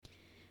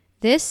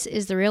This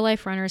is the Real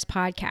Life Runners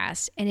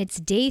podcast, and it's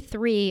day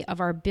 3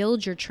 of our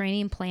Build Your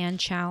Training Plan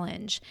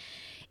Challenge.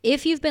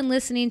 If you've been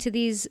listening to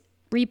these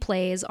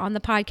replays on the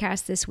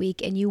podcast this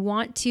week and you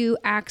want to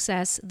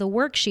access the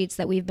worksheets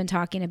that we've been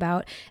talking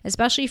about,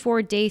 especially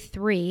for day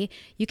 3,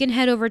 you can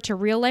head over to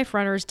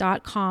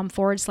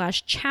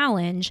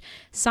realliferunners.com/challenge,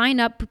 sign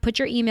up, put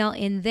your email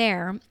in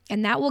there,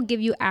 and that will give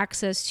you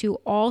access to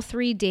all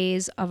 3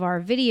 days of our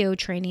video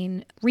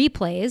training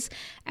replays,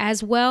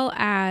 as well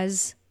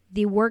as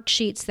the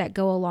worksheets that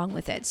go along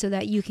with it, so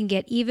that you can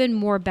get even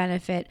more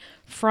benefit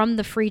from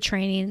the free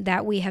training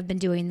that we have been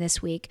doing this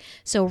week.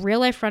 So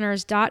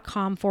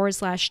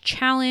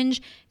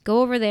realliferunners.com/challenge.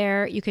 Go over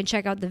there. You can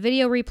check out the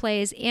video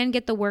replays and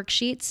get the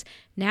worksheets.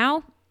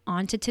 Now,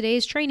 on to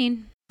today's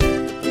training.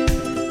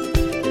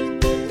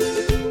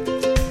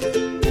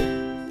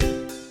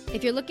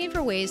 If you're looking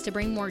for ways to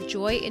bring more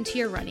joy into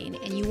your running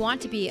and you want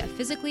to be a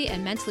physically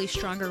and mentally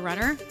stronger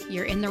runner,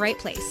 you're in the right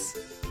place.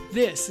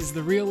 This is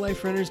the Real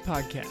Life Runners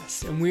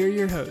podcast, and we're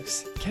your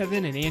hosts,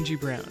 Kevin and Angie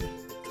Brown.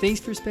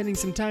 Thanks for spending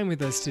some time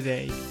with us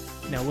today.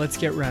 Now let's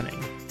get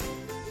running.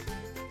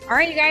 All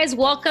right, you guys,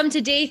 welcome to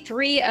day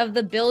 3 of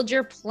the Build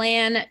Your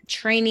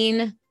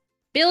Training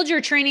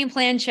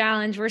Plan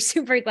Challenge. We're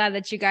super glad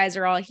that you guys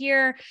are all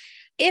here.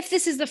 If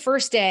this is the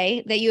first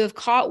day that you have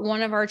caught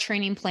one of our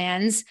training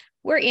plans,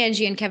 we're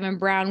Angie and Kevin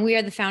Brown. We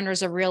are the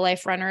founders of Real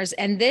Life Runners,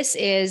 and this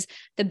is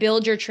the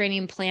Build Your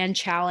Training Plan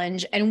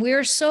Challenge. And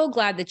we're so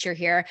glad that you're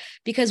here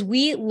because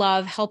we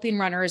love helping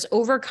runners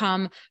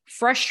overcome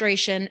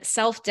frustration,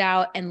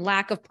 self-doubt, and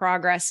lack of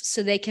progress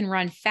so they can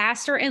run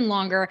faster and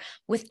longer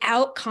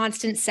without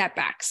constant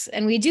setbacks.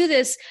 And we do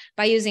this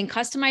by using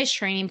customized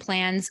training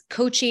plans,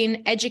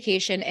 coaching,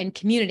 education, and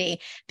community,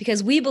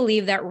 because we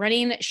believe that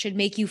running should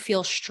make you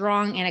feel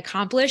strong and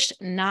accomplished,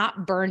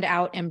 not burned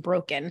out and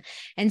broken.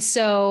 And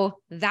so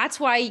that's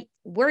why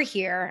we're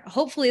here.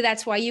 Hopefully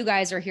that's why you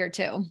guys are here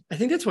too. I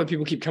think that's why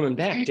people keep coming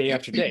back day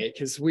after day,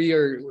 because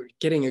we're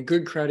getting a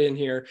good crowd in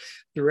here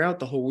throughout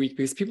the whole week,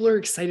 because people are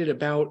excited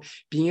about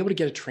being able to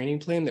get a training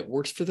plan that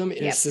works for them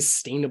in a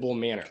sustainable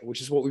manner, which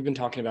is what we've been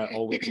talking about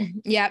all week.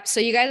 Yep. So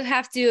you guys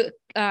have to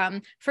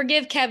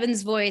forgive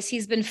Kevin's voice.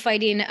 He's been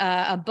fighting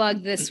a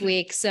bug this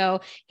week, so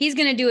he's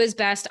going to do his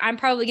best. I'm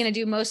probably going to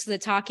do most of the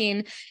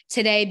talking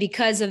today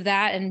because of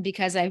that, and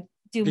because I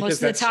do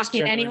most of the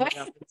talking anyway.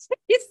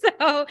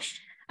 So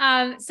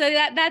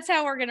that's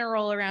how we're going to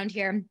roll around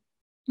here.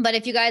 But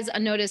if you guys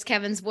notice,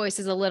 Kevin's voice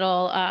is a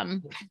little,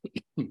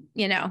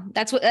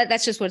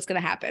 that's just what's going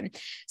to happen.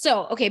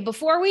 So, okay,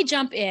 before we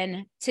jump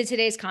in to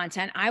today's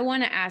content, I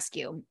want to ask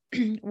you,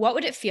 what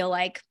would it feel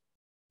like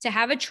to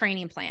have a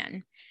training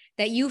plan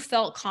that you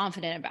felt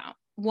confident about?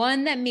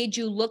 One that made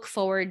you look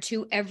forward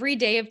to every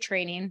day of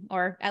training,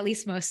 or at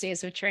least most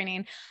days of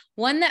training.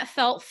 One that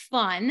felt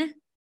fun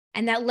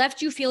and that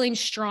left you feeling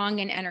strong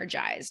and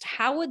energized.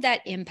 How would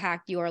that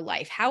impact your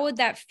life? How would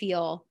that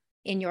feel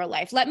in your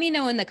life? Let me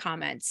know in the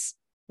comments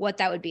what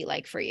that would be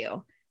like for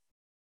you.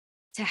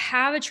 To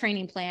have a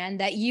training plan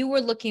that you were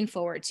looking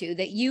forward to,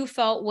 that you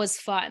felt was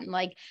fun.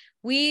 Like,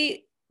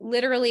 we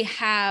literally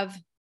have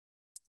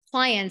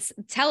clients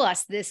tell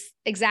us this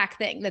exact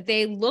thing, that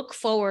they look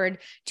forward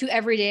to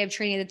every day of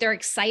training, that they're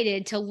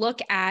excited to look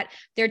at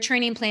their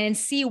training plan and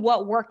see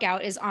what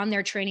workout is on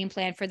their training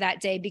plan for that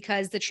day,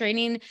 because the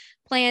training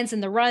plans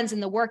and the runs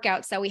and the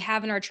workouts that we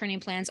have in our training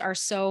plans are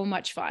so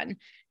much fun.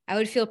 I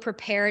would feel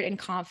prepared and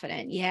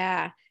confident.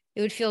 Yeah,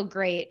 it would feel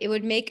great. It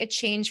would make a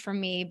change for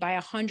me by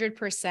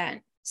 100%.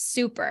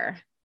 Super.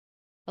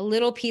 A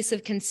little piece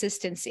of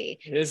consistency.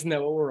 Isn't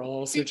that what we're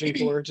all searching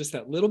for? Just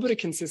that little bit of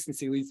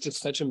consistency leads to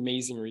such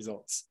amazing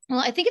results. Well,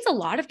 I think it's a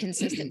lot of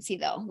consistency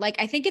though. Like,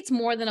 I think it's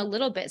more than a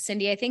little bit,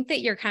 Cindy. I think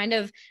that you're kind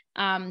of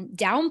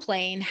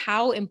downplaying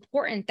how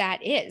important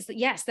that is.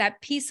 Yes, that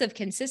piece of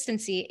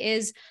consistency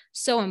is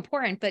so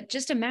important, but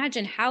just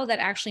imagine how that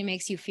actually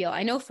makes you feel.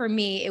 I know for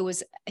me, it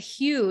was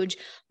huge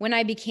when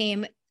I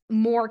became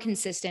more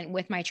consistent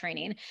with my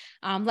training.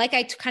 Like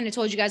I kind of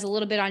told you guys a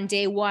little bit on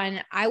day 1,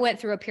 I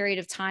went through a period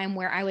of time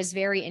where I was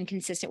very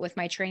inconsistent with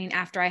my training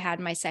after I had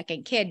my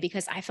second kid,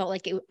 because I felt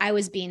like I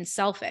was being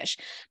selfish.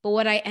 But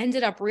what I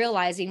ended up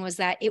realizing was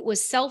that it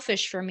was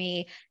selfish for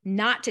me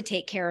not to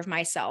take care of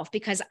myself,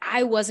 because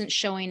I wasn't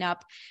showing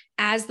up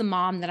as the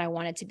mom that I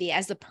wanted to be,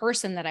 as the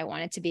person that I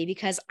wanted to be,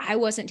 because I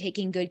wasn't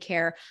taking good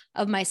care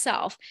of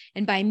myself.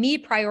 And by me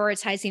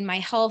prioritizing my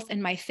health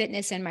and my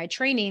fitness and my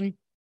training,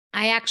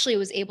 I actually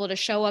was able to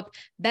show up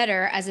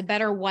better as a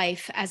better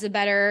wife, as a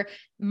better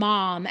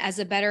mom, as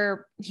a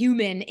better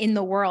human in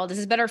the world,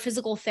 as a better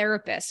physical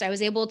therapist. I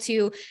was able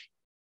to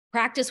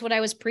practice what I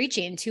was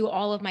preaching to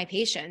all of my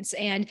patients.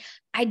 And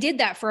I did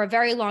that for a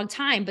very long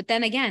time. But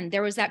then again,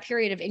 there was that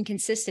period of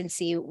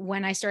inconsistency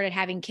when I started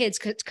having kids,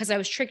 because I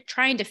was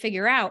trying to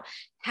figure out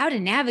how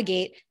to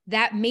navigate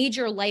that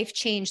major life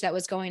change that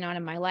was going on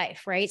in my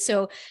life, right?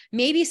 So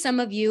maybe some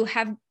of you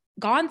have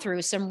gone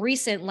through some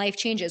recent life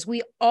changes.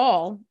 We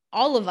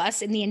all of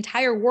us in the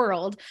entire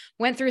world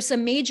went through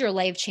some major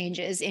life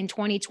changes in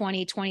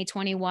 2020,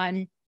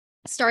 2021,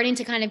 starting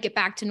to kind of get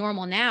back to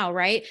normal now,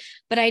 right?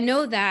 But I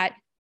know that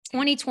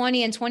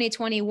 2020 and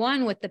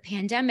 2021 with the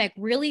pandemic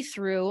really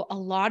threw a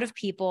lot of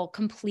people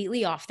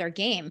completely off their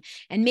game.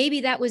 And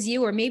maybe that was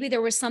you, or maybe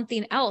there was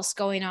something else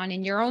going on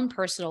in your own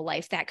personal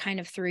life that kind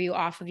of threw you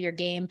off of your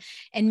game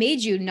and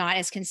made you not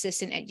as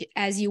consistent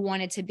as you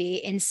wanted to be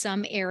in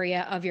some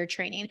area of your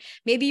training.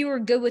 Maybe you were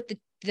good with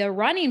the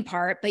running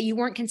part, but you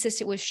weren't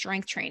consistent with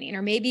strength training.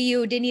 Or maybe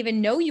you didn't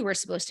even know you were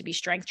supposed to be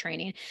strength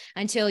training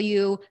until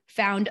you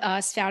found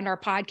us, found our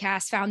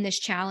podcast, found this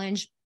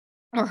challenge,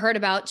 or heard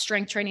about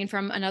strength training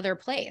from another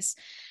place,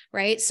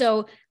 right?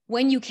 So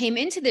when you came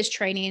into this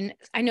training,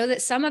 I know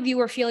that some of you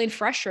were feeling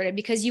frustrated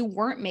because you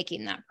weren't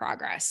making that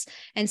progress.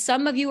 And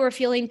some of you were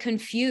feeling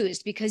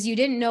confused because you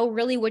didn't know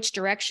really which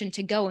direction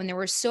to go. And there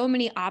were so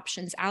many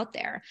options out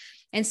there.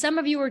 And some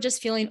of you were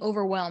just feeling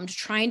overwhelmed,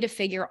 trying to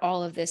figure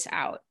all of this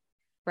out,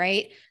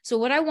 right? So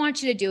what I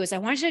want you to do is I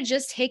want you to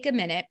just take a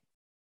minute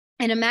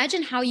and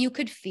imagine how you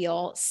could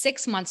feel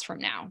 6 months from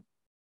now.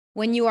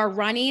 When you are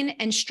running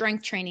and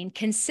strength training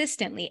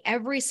consistently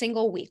every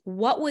single week,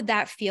 what would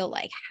that feel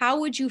like? How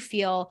would you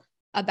feel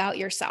about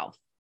yourself?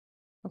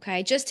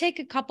 Okay, just take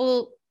a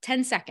couple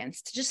 10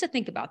 seconds to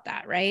think about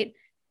that, right?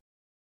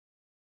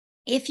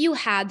 If you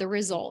had the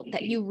result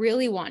that you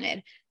really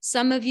wanted,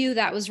 some of you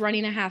that was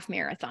running a half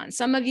marathon,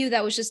 some of you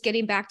that was just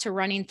getting back to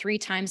running 3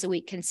 times a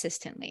week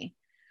consistently,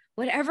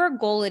 whatever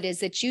goal it is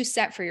that you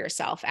set for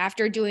yourself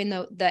after doing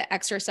the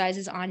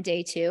exercises on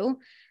day 2,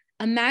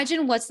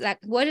 imagine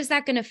what is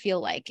that going to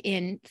feel like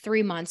in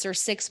 3 months or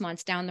 6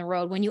 months down the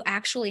road when you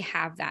actually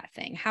have that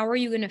thing? How are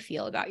you going to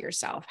feel about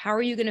yourself? How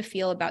are you going to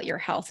feel about your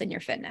health and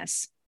your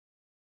fitness?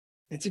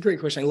 It's a great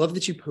question. I love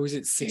that you pose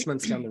it 6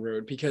 months down the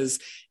road, because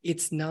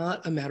it's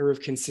not a matter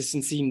of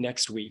consistency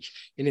next week.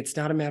 And it's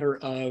not a matter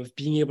of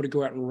being able to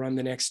go out and run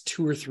the next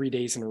 2 or 3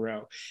 days in a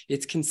row.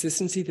 It's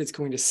consistency that's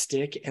going to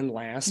stick and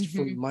last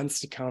for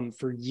months to come,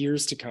 for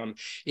years to come.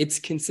 It's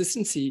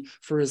consistency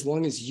for as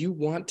long as you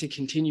want to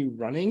continue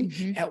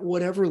running at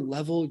whatever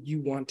level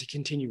you want to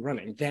continue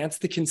running. That's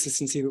the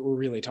consistency that we're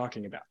really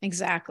talking about.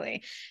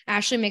 Exactly.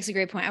 Ashley makes a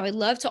great point. I would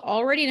love to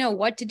already know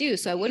what to do,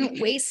 so I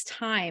wouldn't waste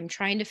time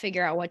trying to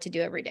figure out what to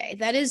do every day.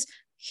 That is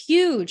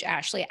huge,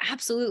 Ashley.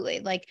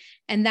 Absolutely.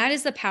 And that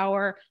is the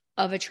power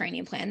of a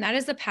training plan. That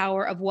is the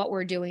power of what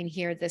we're doing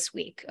here this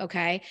week.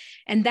 Okay.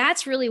 And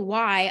that's really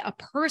why a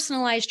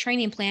personalized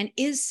training plan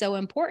is so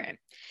important.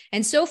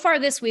 And so far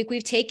this week,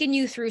 we've taken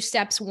you through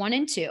steps 1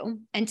 and 2.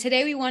 And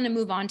today we want to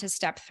move on to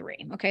step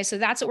 3. Okay. So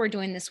that's what we're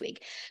doing this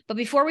week. But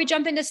before we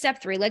jump into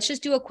step 3, let's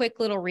just do a quick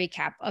little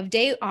recap of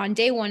day 1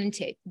 and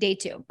day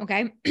 2.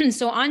 Okay.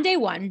 So on day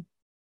 1,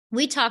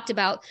 we talked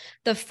about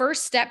the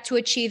first step to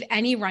achieve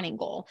any running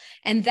goal,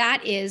 and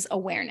that is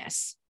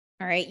awareness.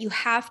 All right. You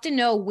have to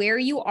know where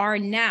you are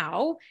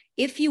now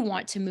if you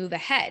want to move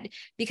ahead,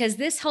 because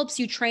this helps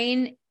you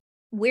train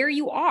where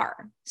you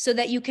are so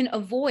that you can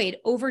avoid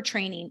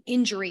overtraining,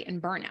 injury,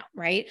 and burnout,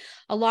 right?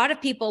 A lot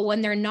of people, when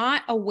they're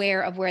not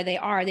aware of where they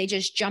are, they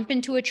just jump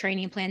into a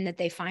training plan that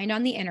they find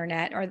on the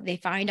internet or they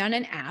find on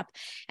an app,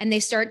 and they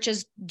start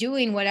just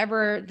doing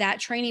whatever that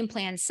training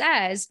plan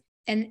says.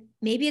 And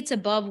maybe it's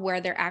above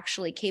where they're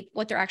actually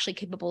what they're actually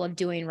capable of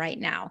doing right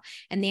now.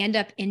 And they end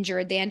up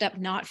injured. They end up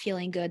not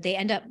feeling good. They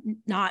end up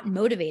not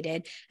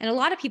motivated. And a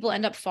lot of people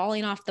end up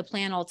falling off the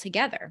plan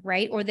altogether,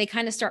 right? Or they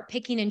kind of start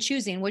picking and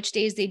choosing which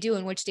days they do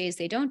and which days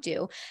they don't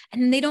do.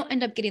 And then they don't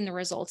end up getting the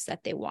results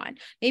that they want.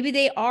 Maybe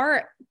they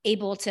are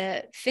able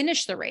to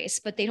finish the race,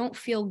 but they don't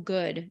feel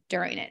good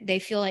during it. They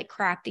feel like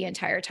crap the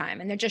entire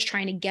time, and they're just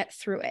trying to get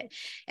through it.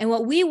 And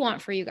what we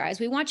want for you guys,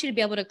 we want you to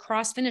be able to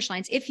cross finish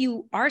lines. If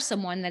you are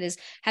someone that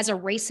has a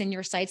race in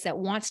your sights, that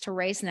wants to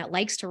race and that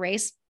likes to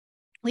race,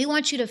 we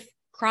want you to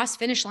cross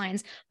finish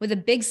lines with a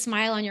big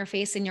smile on your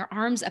face and your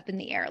arms up in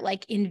the air,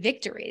 like in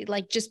victory,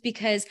 like just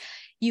because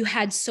you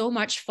had so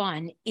much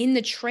fun in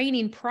the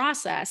training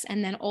process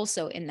and then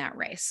also in that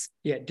race.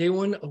 Yeah, day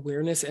 1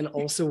 awareness, and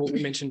also what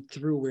we mentioned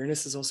through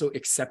awareness is also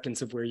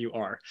acceptance of where you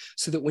are,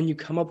 so that when you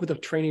come up with a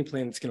training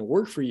plan that's going to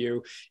work for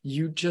you,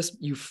 you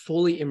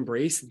fully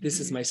embrace, this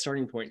is my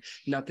starting point.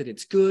 Not that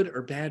it's good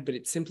or bad, but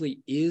it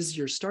simply is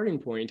your starting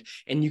point,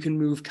 and you can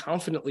move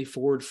confidently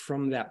forward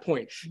from that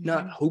point,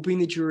 not hoping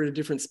that you're at a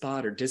different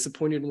spot or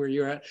disappointed in where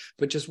you're at,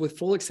 but just with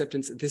full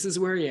acceptance. This is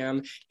where I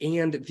am,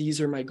 and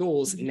these are my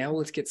goals. Now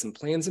let's get some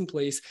plans in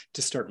place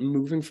to start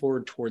moving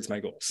forward towards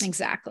my goals.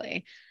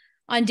 Exactly.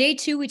 On day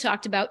 2, we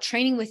talked about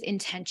training with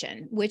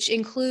intention, which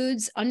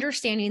includes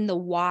understanding the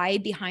why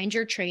behind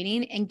your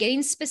training and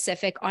getting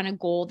specific on a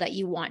goal that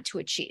you want to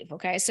achieve.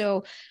 Okay.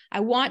 So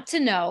I want to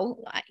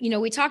know,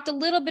 we talked a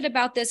little bit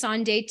about this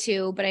on day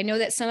 2, but I know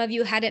that some of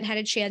you hadn't had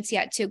a chance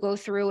yet to go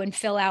through and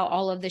fill out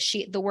all of the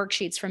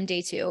worksheets from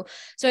day 2.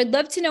 So I'd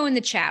love to know in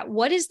the chat,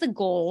 what is the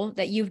goal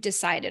that you've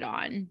decided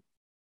on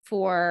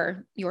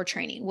for your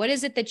training? What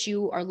is it that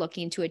you are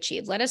looking to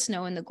achieve? Let us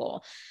know in the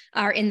goal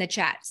or in the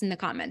chats, in the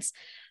comments.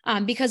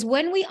 Because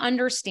when we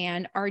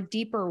understand our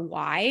deeper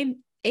why,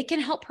 it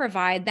can help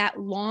provide that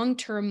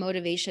long-term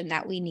motivation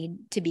that we need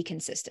to be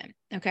consistent.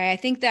 Okay. I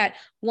think that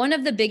one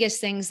of the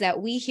biggest things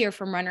that we hear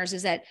from runners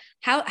is that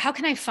how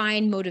can I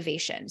find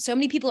motivation? So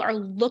many people are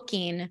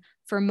looking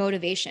for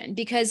motivation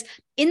because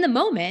in the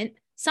moment,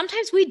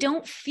 sometimes we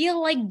don't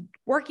feel like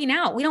working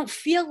out. We don't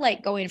feel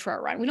like going for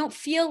a run. We don't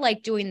feel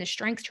like doing the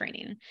strength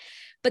training,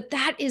 but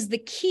that is the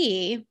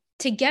key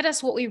to get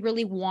us what we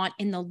really want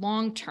in the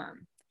long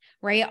term,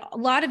 right? A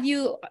lot of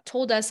you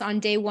told us on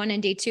day 1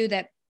 and day 2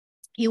 that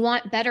you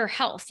want better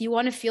health. You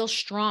want to feel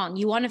strong.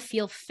 You want to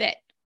feel fit,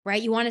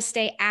 right? You want to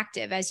stay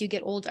active as you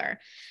get older.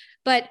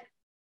 But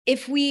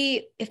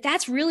if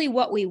that's really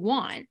what we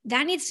want,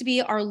 that needs to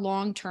be our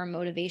long-term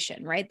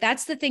motivation, right?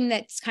 That's the thing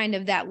that's kind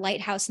of that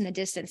lighthouse in the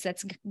distance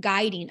that's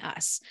guiding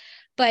us.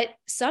 But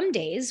some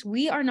days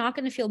we are not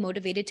going to feel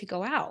motivated to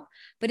go out.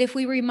 But if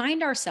we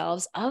remind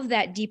ourselves of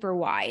that deeper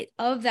why,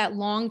 of that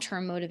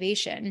long-term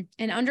motivation,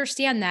 and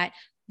understand that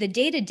the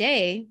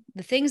day-to-day,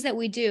 the things that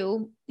we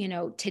do,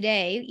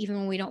 today, even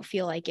when we don't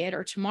feel like it,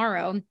 or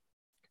tomorrow,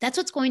 that's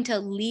what's going to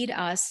lead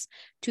us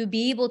to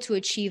be able to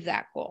achieve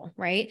that goal,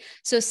 right?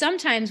 So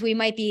sometimes we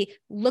might be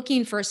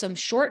looking for some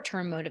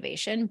short-term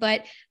motivation,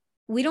 but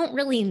we don't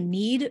really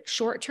need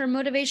short-term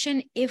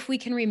motivation if we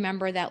can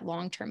remember that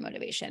long-term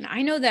motivation.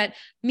 I know that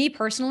me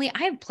personally,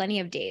 I have plenty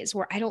of days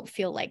where I don't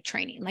feel like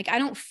training. Like I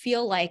don't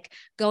feel like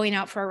going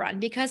out for a run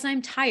because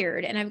I'm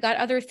tired and I've got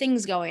other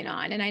things going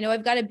on. And I know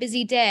I've got a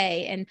busy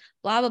day and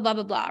blah, blah, blah,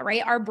 blah, blah,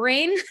 right? Our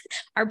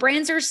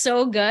brains are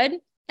so good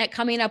at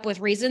coming up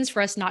with reasons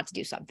for us not to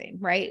do something,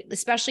 right?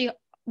 Especially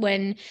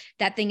when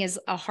that thing is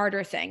a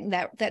harder thing,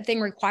 that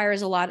thing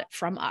requires a lot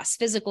from us,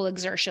 physical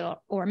exertion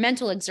or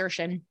mental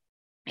exertion.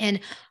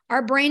 And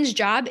our brain's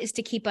job is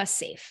to keep us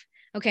safe.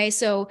 Okay.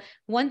 So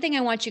one thing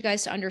I want you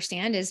guys to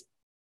understand is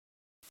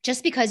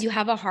just because you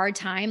have a hard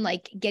time,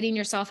 like getting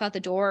yourself out the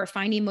door or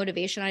finding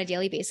motivation on a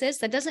daily basis,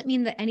 that doesn't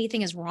mean that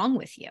anything is wrong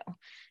with you.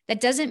 That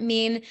doesn't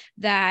mean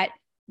that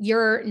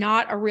you're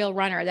not a real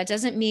runner. That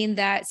doesn't mean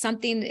that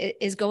something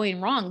is going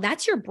wrong.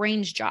 That's your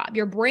brain's job.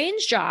 Your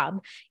brain's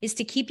job is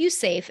to keep you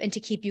safe and to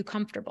keep you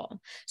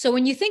comfortable. So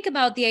when you think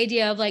about the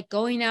idea of like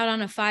going out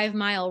on a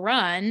 5-mile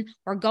run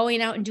or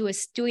going out and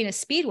doing a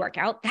speed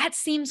workout, that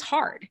seems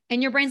hard.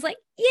 And your brain's like,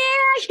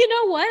 yeah, you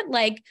know what?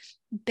 Like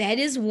bed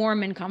is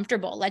warm and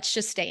comfortable. Let's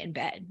just stay in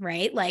bed,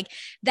 right? Like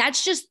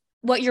that's just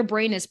what your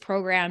brain is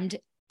programmed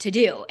to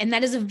do. And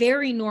that is a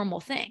very normal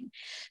thing.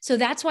 So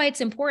that's why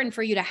it's important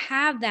for you to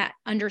have that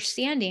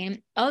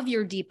understanding of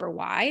your deeper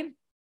why,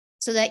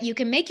 so that you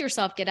can make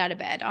yourself get out of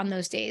bed on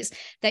those days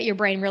that your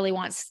brain really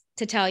wants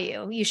to tell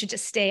you should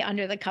just stay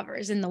under the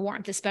covers in the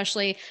warmth,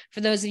 especially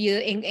for those of you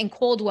in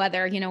cold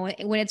weather,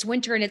 when it's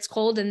winter and it's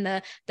cold and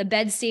the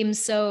bed seems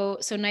so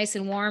nice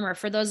and warm, or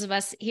for those of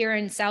us here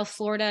in South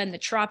Florida in the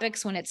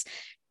tropics, when it's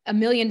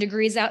 1,000,000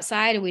 degrees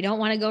outside and we don't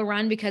want to go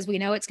run because we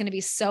know it's going to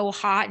be so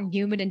hot and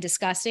humid and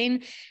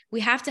disgusting. We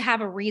have to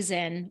have a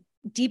reason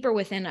deeper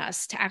within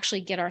us to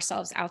actually get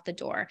ourselves out the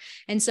door.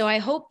 And so I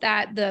hope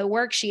that the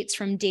worksheets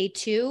from day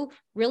 2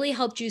 really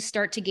helped you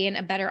start to gain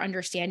a better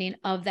understanding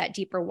of that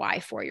deeper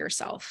why for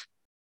yourself.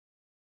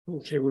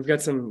 Okay, we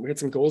got some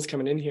goals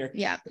coming in here.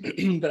 Yeah.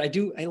 But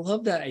I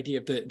love that idea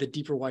of the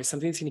deeper why,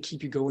 something that's going to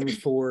keep you going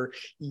for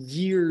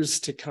years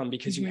to come,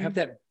 because you have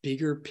that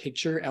bigger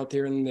picture out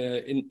there in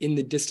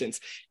the distance.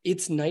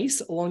 It's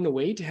nice along the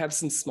way to have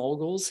some small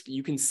goals.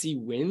 You can see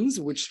wins,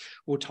 which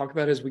we'll talk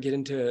about as we get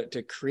into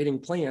creating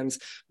plans,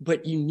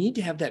 but you need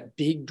to have that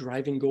big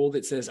driving goal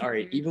that says, all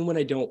right, even when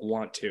I don't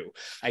want to,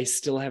 I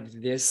still have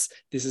this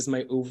is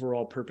my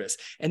overall purpose.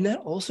 And that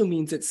also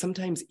means that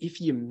sometimes if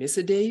you miss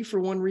a day for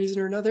one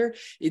reason or another,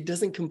 it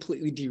doesn't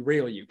completely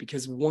derail you,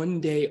 because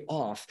one day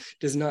off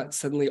does not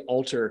suddenly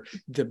alter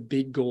the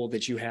big goal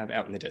that you have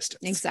out in the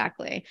distance.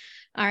 Exactly.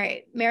 All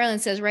right. Marilyn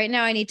says, right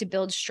now I need to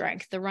build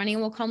strength. The running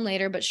will come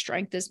later, but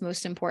strength is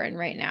most important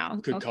right now.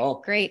 Good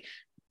call. Great.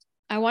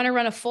 I want to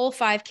run a full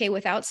 5K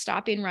without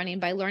stopping running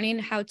by learning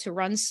how to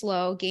run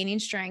slow, gaining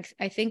strength.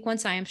 I think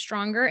once I am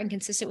stronger and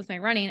consistent with my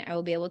running, I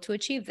will be able to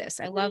achieve this.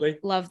 I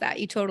love that.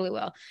 You totally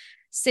will.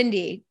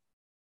 Cindy,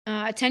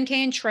 a 10K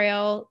and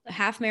trail, a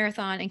half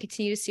marathon, and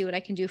continue to see what I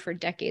can do for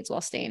decades while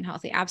staying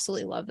healthy.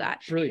 Absolutely love that.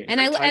 Brilliant. And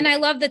I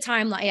love the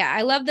timeline. Yeah,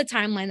 I love the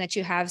timeline that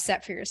you have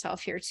set for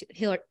yourself here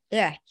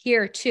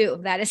too.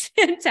 That is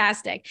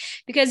fantastic,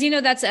 because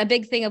that's a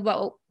big thing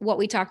about what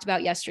we talked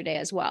about yesterday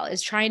as well,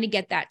 is trying to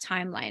get that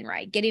timeline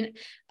right, getting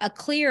a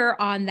clear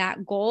on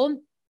that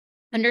goal,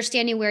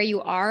 understanding where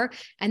you are,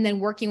 and then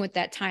working with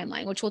that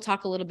timeline, which we'll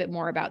talk a little bit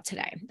more about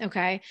today.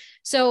 Okay.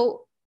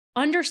 So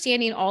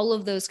understanding all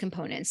of those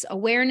components,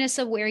 awareness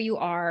of where you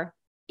are,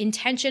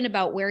 intention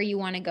about where you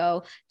want to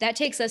go, that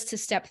takes us to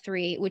step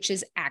 3, which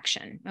is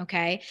action.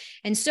 Okay.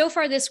 And so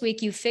far this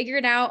week, you've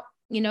figured out,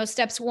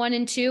 steps 1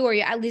 and 2, or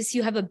at least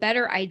you have a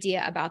better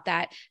idea about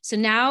that. So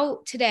now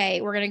today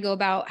we're going to go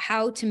about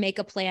how to make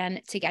a plan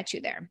to get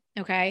you there.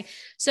 Okay.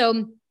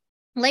 So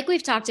like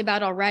we've talked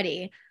about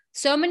already,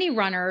 so many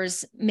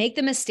runners make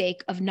the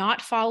mistake of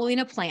not following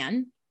a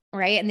plan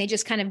right? And they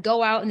just kind of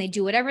go out and they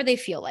do whatever they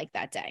feel like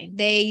that day.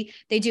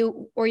 They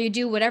do, or you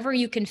do whatever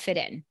you can fit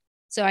in.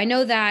 So I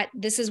know that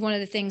this is one of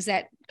the things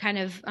that kind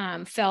of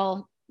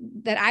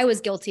that I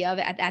was guilty of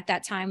at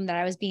that time, that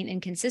I was being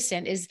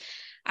inconsistent, is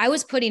I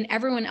was putting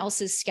everyone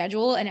else's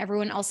schedule and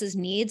everyone else's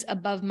needs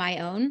above my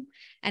own.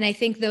 And I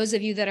think those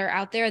of you that are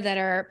out there that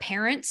are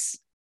parents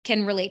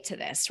can relate to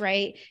this,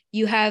 right?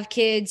 You have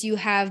kids, you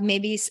have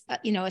maybe,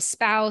 a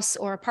spouse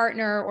or a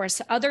partner or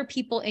other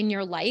people in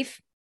your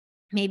life.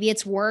 Maybe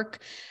it's work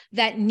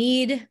that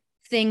need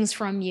things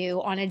from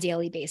you on a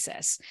daily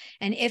basis.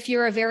 And if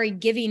you're a very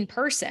giving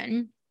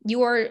person,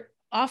 you are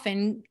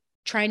often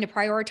trying to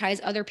prioritize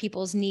other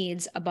people's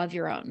needs above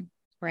your own,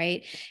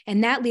 right?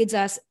 And that leads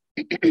us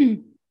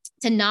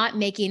to not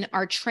making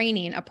our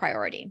training a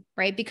priority,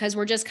 right? Because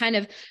we're just kind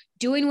of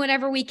doing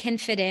whatever we can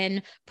fit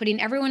in,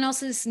 putting everyone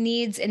else's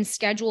needs and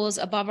schedules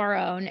above our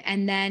own.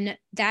 And then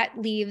that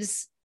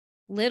leaves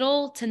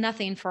little to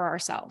nothing for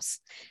ourselves.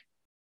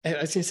 I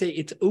was going to say,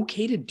 it's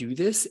okay to do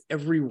this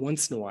every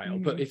once in a while,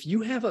 but if you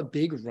have a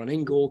big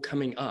running goal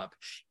coming up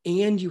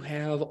and you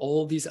have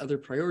all these other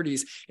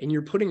priorities and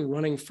you're putting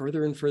running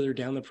further and further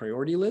down the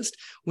priority list,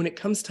 when it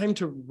comes time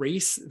to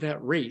race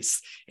that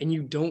race and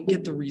you don't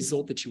get the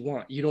result that you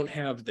want, you don't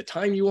have the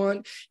time you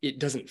want, it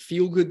doesn't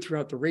feel good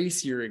throughout the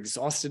race, you're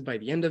exhausted by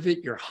the end of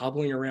it, you're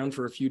hobbling around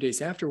for a few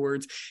days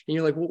afterwards, and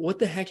you're like, well, what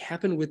the heck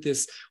happened with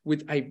this?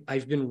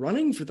 I've been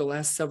running for the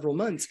last several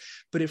months,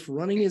 but if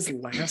running is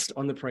last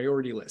on the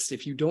priority list,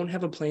 if you don't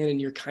have a plan and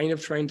you're kind of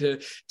trying to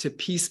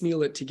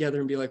piecemeal it together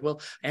and be like,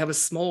 well, I have a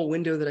small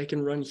window that I can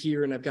run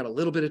here and I've got a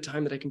little bit of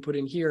time that I can put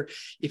in here.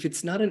 If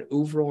it's not an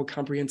overall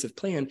comprehensive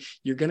plan,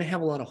 you're going to have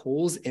a lot of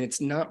holes and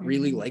it's not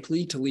really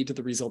likely to lead to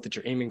the result that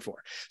you're aiming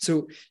for.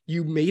 So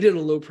you made it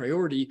a low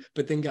priority,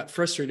 but then got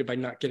frustrated by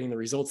not getting the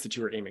results that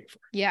you were aiming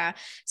for. Yeah.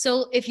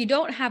 So if you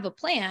don't have a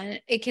plan,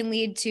 it can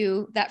lead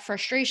to that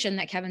frustration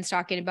that Kevin's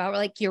talking about.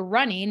 Like you're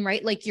running,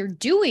 right? Like you're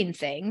doing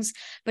things,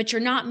 but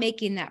you're not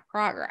making that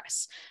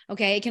progress.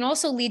 Okay. It can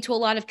also lead to a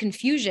lot of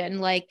confusion.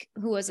 Like,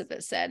 who was it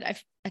that said,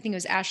 I think it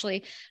was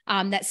Ashley,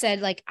 that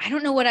said, like, I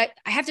don't know what I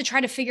have to try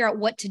to figure out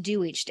what to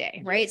do each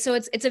day. Right. So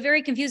it's a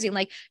very confusing,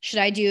 like, should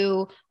I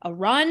do a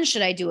run?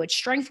 Should I do a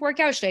strength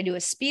workout? Should I do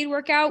a speed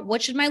workout?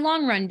 What should my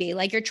long run be?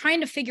 Like, you're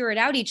trying to figure it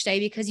out each day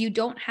because you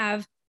don't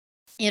have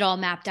it all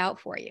mapped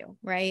out for you.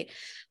 Right.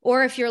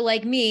 Or if you're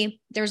like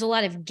me, there's a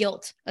lot of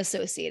guilt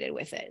associated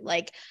with it.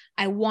 Like,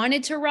 I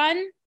wanted to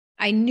run.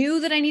 I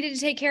knew that I needed to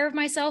take care of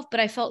myself, but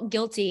I felt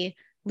guilty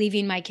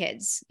leaving my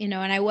kids, and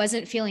I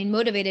wasn't feeling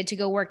motivated to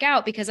go work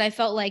out because I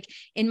felt like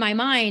in my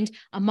mind,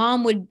 a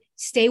mom would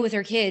stay with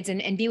her kids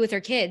and be with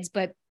her kids.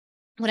 But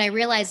what I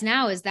realize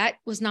now is that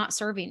was not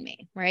serving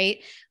me,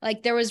 right?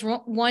 Like there was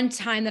one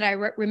time that I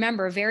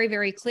remember very,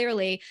 very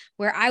clearly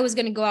where I was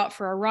going to go out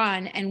for a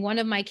run and one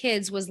of my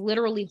kids was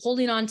literally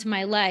holding on to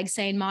my leg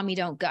saying, "Mommy,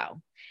 don't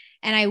go."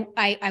 And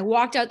I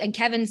walked out and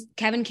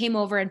Kevin came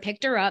over and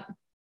picked her up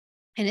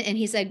and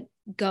he said,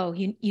 "Go,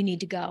 you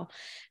need to go."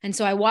 And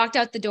so I walked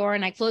out the door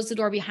and I closed the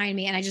door behind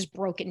me and I just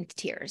broke into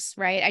tears,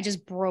 right? I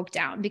just broke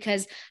down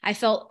because I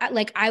felt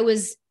like I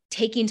was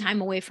taking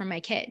time away from my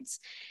kids.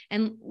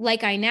 And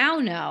like I now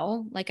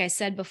know, like I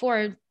said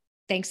before,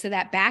 thanks to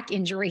that back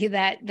injury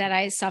that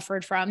I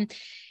suffered from,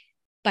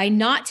 by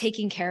not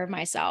taking care of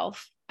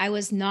myself, I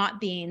was not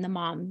being the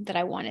mom that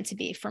I wanted to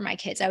be for my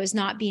kids. I was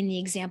not being the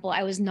example.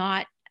 I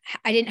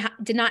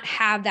did not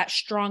have that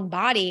strong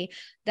body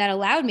that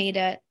allowed me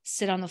to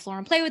sit on the floor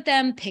and play with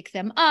them, pick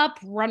them up,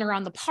 run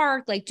around the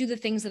park, like do the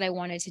things that I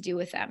wanted to do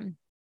with them.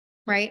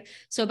 Right.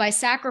 So by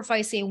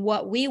sacrificing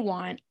what we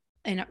want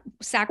and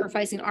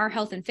sacrificing our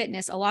health and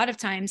fitness, a lot of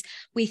times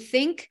we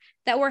think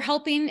that we're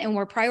helping and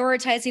we're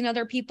prioritizing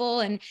other people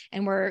and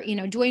we're,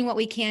 doing what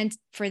we can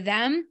for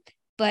them.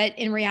 But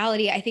in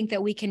reality, I think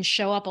that we can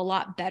show up a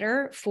lot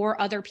better for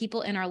other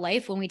people in our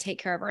life when we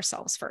take care of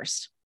ourselves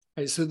first.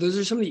 Right, so those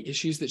are some of the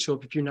issues that show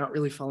up if you're not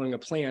really following a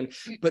plan,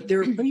 but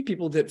there are plenty of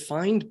people that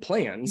find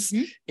plans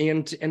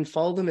and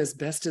follow them as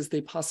best as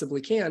they possibly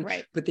can,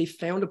 right. But they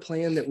found a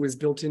plan that was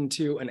built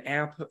into an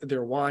app,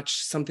 their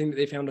watch, something that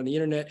they found on the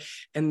internet,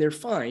 and they're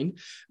fine,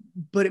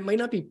 but it might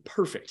not be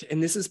perfect.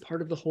 And this was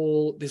part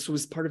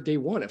of day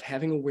one of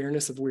having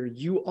awareness of where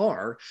you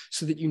are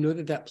so that you know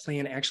that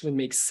plan actually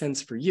makes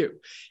sense for you.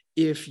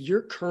 If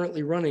you're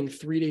currently running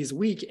 3 days a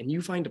week and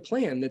you find a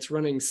plan that's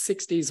running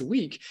 6 days a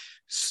week,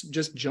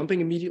 just jumping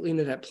immediately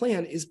into that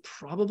plan is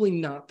probably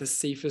not the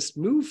safest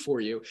move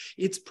for you.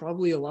 It's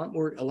probably a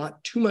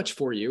lot too much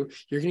for you.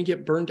 You're going to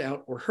get burned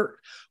out or hurt.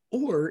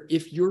 Or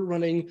if you're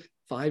running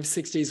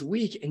 5-6 days a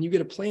week and you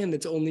get a plan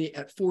that's only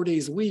at 4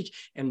 days a week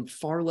and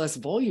far less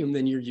volume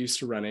than you're used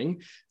to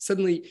running,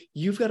 suddenly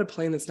you've got a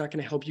plan that's not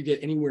going to help you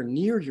get anywhere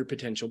near your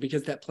potential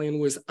because that plan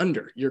was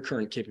under your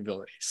current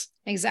capabilities.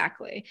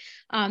 Exactly.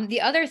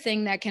 The other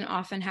thing that can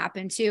often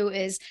happen too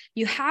is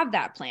you have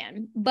that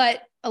plan,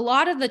 but a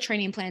lot of the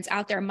training plans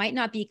out there might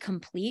not be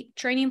complete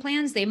training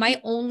plans. They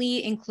might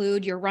only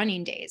include your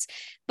running days.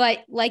 But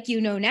like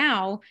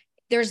now,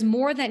 there's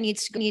more that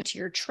needs to go into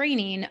your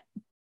training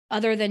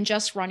other than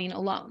just running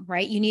alone,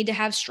 right? You need to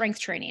have strength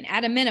training.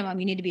 At a minimum,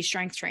 you need to be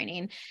strength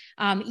training.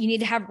 You need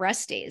to have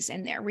rest days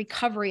in there.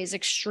 Recovery is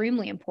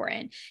extremely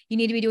important. You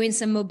need to be doing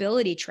some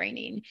mobility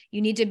training.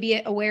 You need to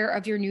be aware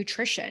of your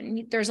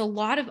nutrition. There's a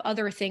lot of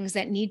other things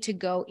that need to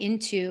go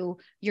into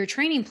your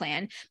training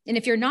plan. And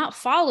if you're not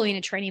following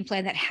a training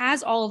plan that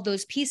has all of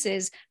those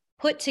pieces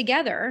put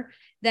together,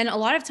 then a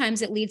lot of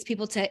times it leads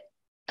people to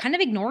kind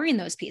of ignoring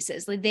those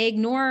pieces. Like they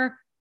ignore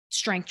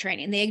strength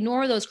training. They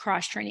ignore those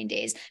cross training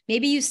days.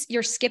 Maybe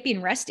you're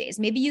skipping rest days.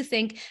 Maybe you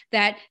think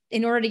that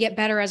in order to get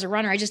better as a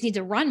runner, I just need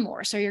to run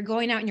more. So you're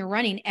going out and you're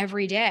running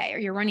every day, or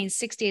you're running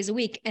 6 days a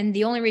week. And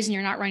the only reason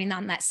you're not running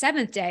on that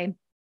 7th day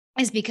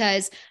is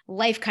because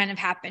life kind of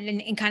happened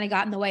and kind of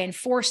got in the way and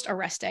forced a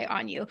rest day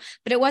on you.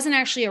 But it wasn't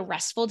actually a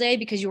restful day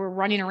because you were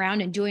running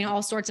around and doing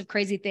all sorts of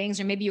crazy things,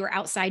 or maybe you were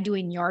outside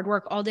doing yard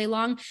work all day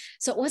long.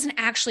 So it wasn't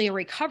actually a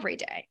recovery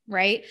day,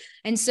 right?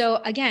 And so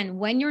again,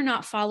 when you're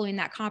not following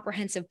that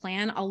comprehensive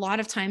plan, a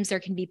lot of times there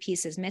can be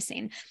pieces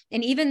missing.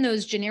 And even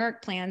those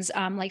generic plans,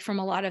 like from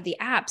a lot of the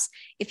apps,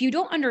 if you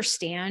don't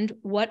understand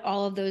what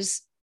all of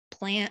those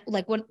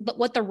like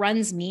what the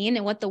runs mean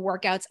and what the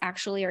workouts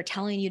actually are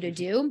telling you to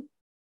do,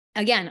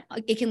 again,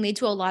 it can lead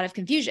to a lot of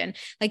confusion.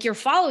 Like you're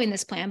following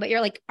this plan, but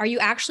you're like, are you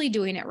actually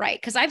doing it right?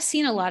 Because I've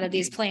seen a lot of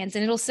these plans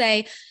and it'll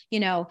say,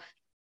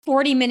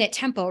 40-minute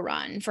tempo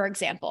run, for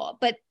example,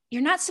 but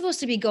you're not supposed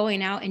to be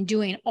going out and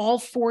doing all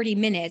 40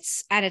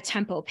 minutes at a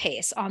tempo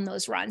pace on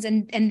those runs.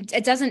 And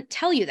it doesn't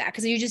tell you that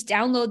because you just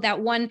download that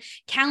one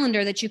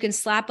calendar that you can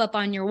slap up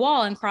on your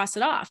wall and cross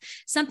it off.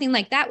 Something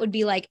like that would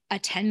be like a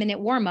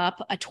 10-minute warm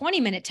up, a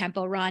 20-minute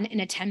tempo run,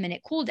 and a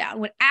 10-minute cool down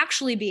would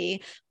actually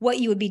be what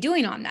you would be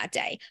doing on that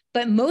day.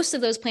 But most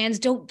of those plans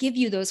don't give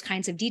you those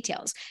kinds of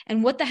details.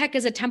 And what the heck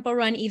does a tempo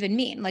run even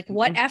mean? Like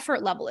what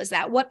effort level is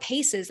that? What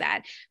pace is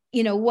that?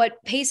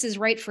 What pace is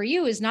right for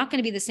you is not going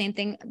to be the same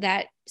thing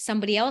that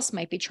somebody else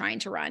might be trying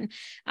to run.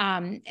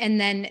 And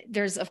then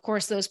there's, of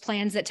course, those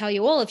plans that tell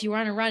you, well, if you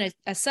want to run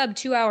a sub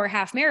 2-hour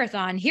half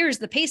marathon, here's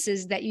the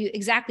paces that you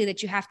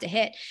have to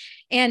hit.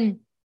 And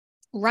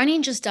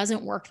running just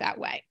doesn't work that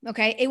way.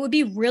 Okay. It would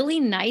be really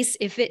nice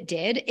if it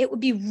did. It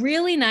would be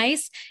really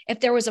nice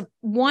if there was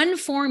one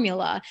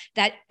formula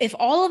that if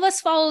all of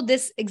us followed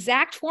this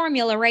exact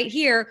formula right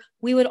here,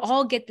 we would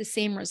all get the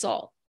same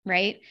result.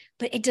 Right.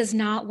 But it does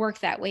not work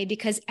that way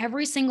because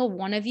every single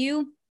one of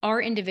you are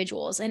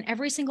individuals and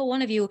every single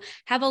one of you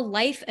have a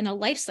life and a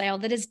lifestyle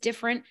that is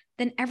different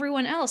than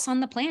everyone else on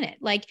the planet.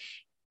 Like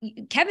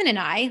Kevin and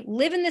I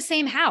live in the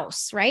same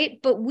house, right?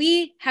 But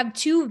we have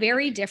two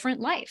very different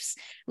lives.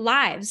 We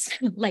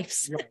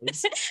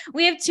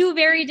have two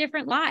very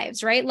different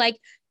lives, right? Like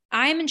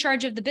I'm in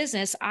charge of the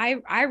business.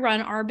 I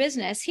run our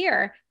business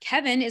here.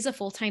 Kevin is a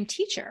full-time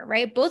teacher,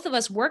 right? Both of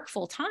us work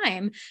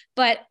full-time,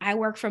 but I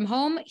work from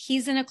home.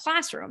 He's in a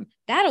classroom.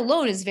 That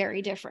alone is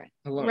very different,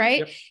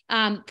 right?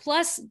 Yep.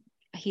 Plus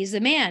he's a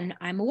man.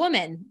 I'm a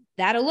woman.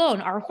 That alone,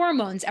 our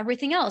hormones,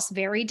 everything else,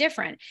 very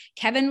different.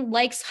 Kevin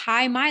likes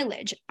high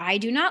mileage. I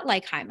do not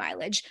like high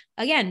mileage.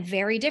 Again,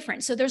 very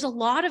different. So there's a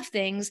lot of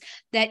things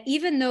that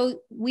even though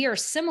we are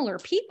similar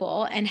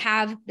people and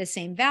have the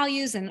same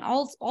values and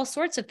all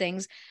sorts of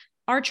things,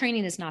 our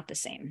training is not the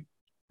same.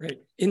 Right.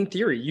 In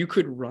theory, you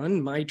could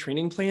run my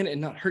training plan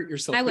and not hurt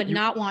yourself. I would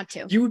not want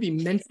to. You would be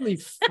mentally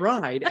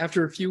fried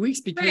after a few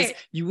weeks because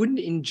you wouldn't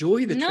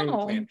enjoy the training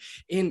plan.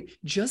 And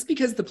just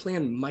because the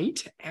plan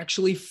might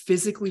actually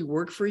physically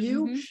work for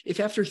you, if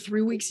after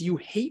 3 weeks you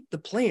hate the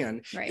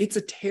plan, it's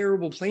a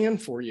terrible plan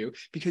for you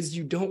because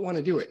you don't want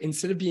to do it.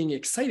 Instead of being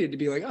excited to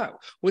be like, oh,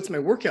 what's my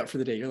workout for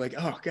the day? You're like,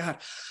 oh God,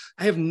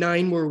 I have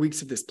 9 more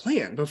weeks of this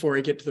plan before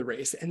I get to the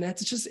race. And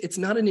that's just, it's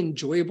not an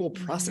enjoyable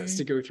process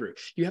to go through.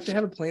 You have to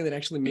have a plan that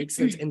actually makes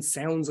sense and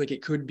sounds like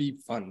it could be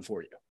fun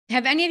for you.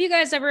 Have any of you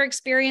guys ever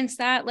experienced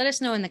that? Let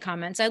us know in the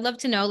comments. I'd love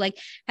to know, like,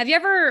 have you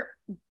ever,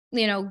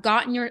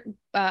 gotten your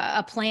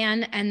a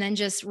plan and then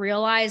just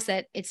realized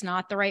that it's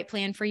not the right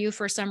plan for you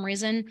for some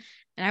reason?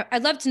 And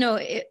I'd love to know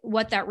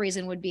what that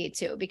reason would be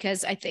too,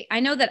 because I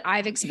know that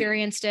I've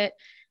experienced it.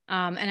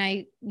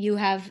 And you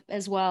have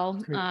as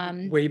well.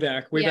 Way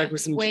back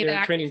with some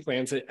training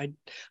plans.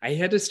 I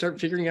had to start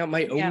figuring out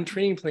my own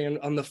training plan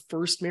on the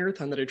first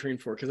marathon that I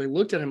trained for. Cause I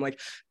looked at it, I'm like,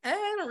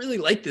 I don't really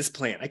like this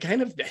plan. I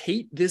kind of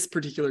hate this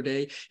particular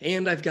day.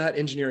 And I've got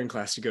engineering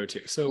class to go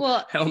to. So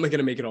how am I going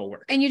to make it all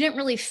work? And you didn't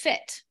really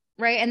fit.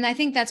 Right. And I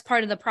think that's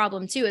part of the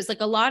problem too, is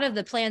like a lot of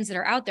the plans that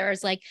are out there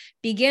is like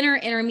beginner,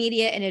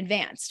 intermediate, and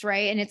advanced.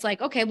 Right. And it's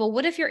like, okay, well,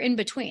 what if you're in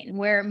between,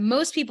 where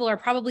most people are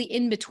probably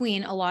in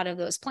between a lot of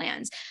those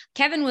plans?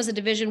 Kevin was a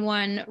Division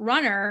I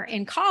runner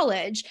in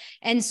college.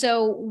 And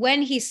so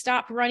when he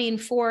stopped running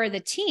for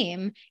the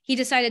team, he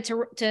decided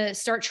to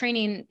start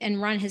training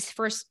and run his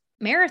first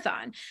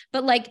marathon.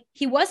 But like,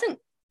 he wasn't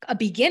a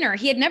beginner.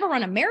 He had never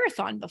run a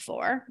marathon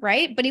before.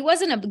 Right. But he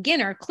wasn't a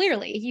beginner.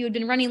 Clearly, he had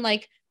been running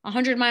like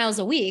 100 miles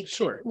a week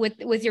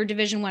with your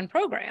Division I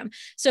program.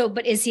 So,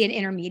 but is he an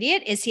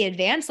intermediate? Is he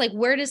advanced? Like,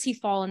 where does he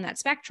fall in that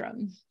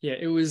spectrum? Yeah,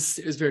 it was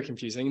very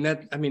confusing.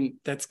 And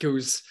that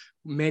goes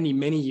many,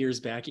 many years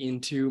back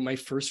into my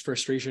first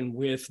frustration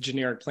with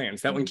generic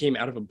plans. That one came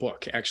out of a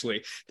book,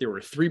 actually. There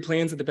were 3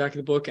 plans at the back of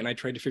the book, and I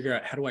tried to figure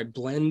out how do I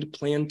blend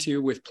plan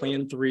 2 with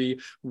plan 3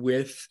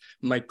 with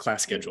my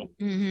class schedule.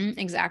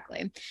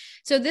 Exactly.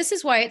 So this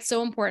is why it's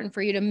so important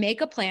for you to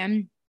make a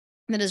plan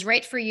that is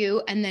right for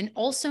you, and then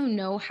also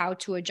know how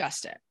to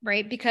adjust it,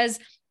 right? Because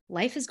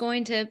life is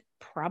going to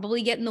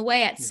probably get in the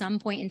way at some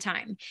point in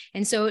time.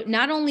 And so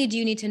not only do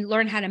you need to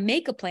learn how to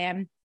make a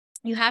plan,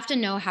 you have to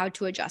know how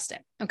to adjust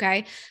it.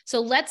 Okay.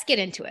 So let's get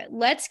into it.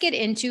 Let's get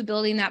into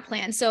building that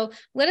plan. So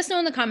let us know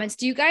in the comments.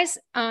 Do you guys,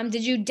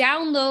 did you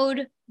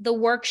download the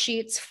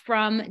worksheets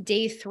from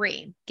day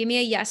 3? Give me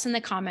a yes in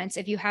the comments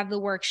if you have the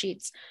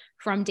worksheets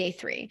from day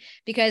 3,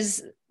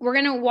 because we're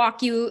going to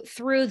walk you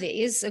through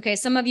these. Okay.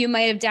 Some of you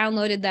might have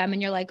downloaded them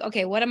and you're like,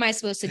 okay, what am I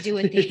supposed to do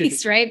with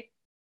these? Right?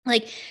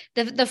 Like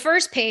the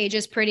first page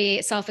is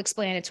pretty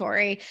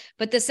self-explanatory,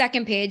 but the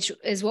second page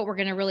is what we're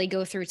going to really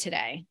go through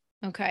today.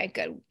 Okay,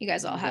 good. You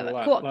guys all have it.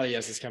 Cool. A lot of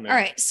yeses coming. All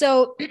right.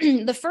 So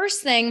the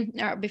first thing,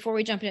 before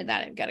we jump into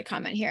that, I've got a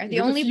comment here. The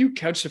only few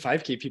Couch to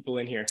 5K people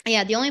in here.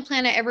 Yeah. The only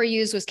plan I ever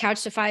used was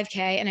Couch to 5K,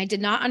 and I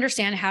did not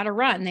understand how to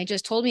run. They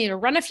just told me to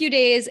run a few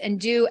days and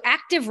do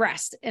active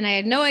rest. And I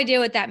had no idea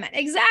what that meant.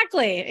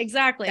 Exactly.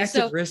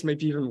 Active rest might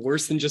be even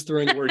worse than just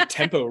throwing the word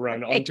tempo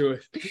run onto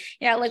it.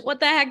 Yeah. Like, what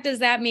the heck does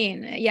that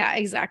mean? Yeah,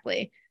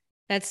 exactly.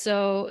 That's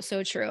so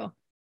true.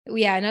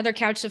 Yeah. Another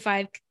Couch to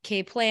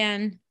 5K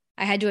plan.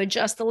 I had to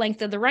adjust the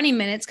length of the running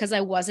minutes because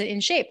I wasn't in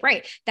shape.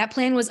 Right. That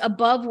plan was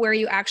above where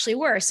you actually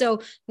were.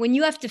 So when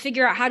you have to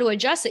figure out how to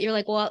adjust it, you're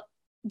like, well,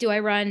 do I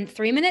run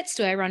 3 minutes?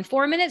 Do I run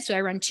 4 minutes? Do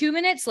I run 2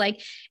 minutes?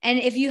 Like, and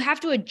if you have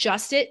to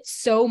adjust it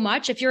so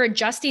much, if you're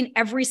adjusting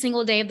every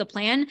single day of the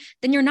plan,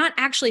 then you're not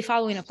actually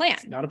following a plan.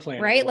 It's not a plan.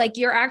 Right. Anymore. Like,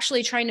 you're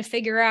actually trying to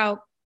figure out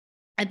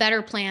a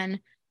better plan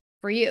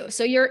for you.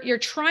 So you're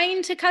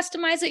trying to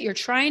customize it. You're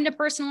trying to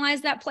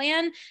personalize that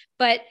plan,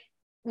 but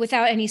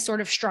without any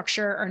sort of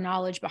structure or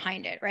knowledge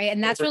behind it. Right.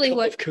 And that's really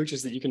what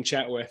coaches that you can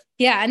chat with.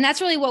 Yeah. And that's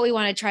really what we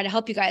want to try to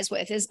help you guys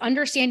with, is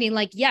understanding,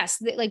 like,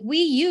 yes, like we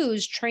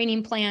use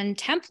training plan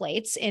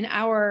templates in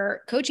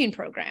our coaching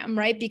program,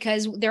 right?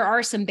 Because there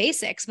are some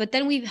basics, but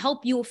then we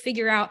help you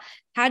figure out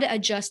how to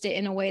adjust it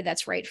in a way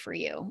that's right for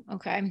you.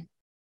 Okay.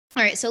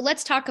 All right. So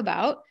let's talk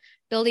about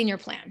building your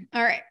plan.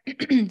 All right.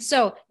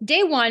 So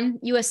day 1,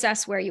 you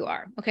assess where you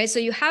are. Okay. So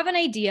you have an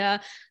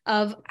idea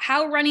of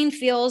how running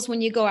feels when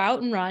you go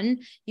out and run.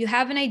 You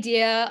have an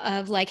idea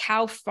of like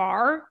how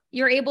far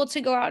you're able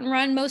to go out and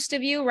run, most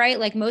of you, right?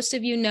 Like most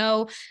of you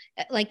know,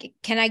 like,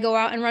 can I go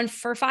out and run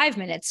for 5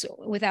 minutes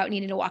without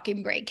needing a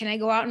walking break? Can I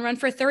go out and run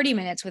for 30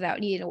 minutes without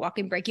needing a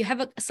walking break? You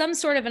have some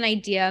sort of an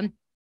idea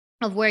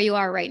of where you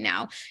are right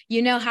now.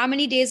 You know how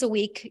many days a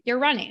week you're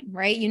running,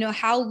 right? You know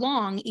how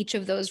long each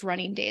of those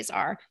running days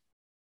are.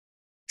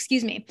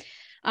 Excuse me.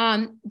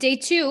 Day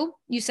 2,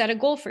 you set a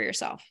goal for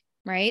yourself,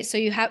 right? So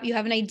you have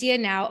an idea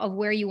now of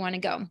where you want to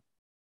go.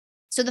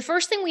 So the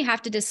first thing we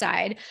have to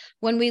decide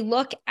when we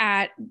look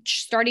at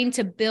starting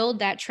to build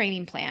that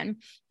training plan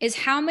is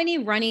how many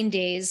running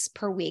days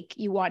per week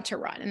you want to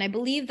run. And I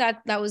believe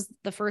that was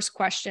the first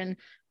question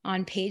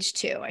on page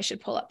 2. I should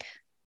pull up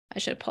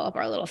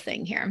our little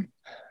thing here.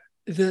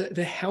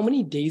 The how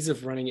many days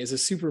of running is a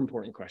super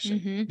important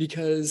question,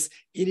 because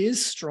it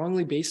is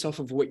strongly based off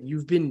of what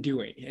you've been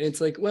doing. And it's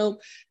like, well,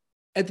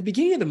 at the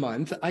beginning of the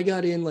month, I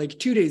got in like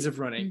 2 days of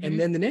running. And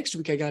then the next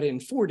week I got in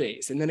 4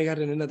 days, and then I got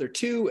in another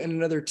 2 and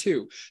another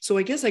 2. So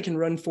I guess I can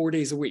run 4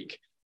 days a week.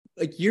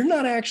 Like, you're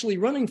not actually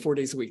running 4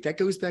 days a week. That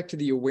goes back to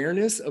the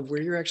awareness of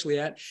where you're actually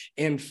at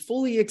and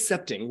fully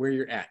accepting where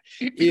you're at.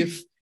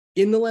 If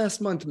in the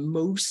last month,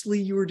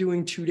 mostly you were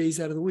doing 2 days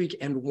out of the week,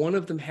 and one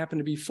of them happened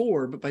to be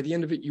 4, but by the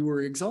end of it, you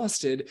were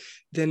exhausted,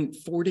 then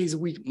 4 days a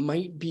week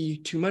might be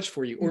too much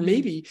for you. Or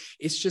maybe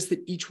it's just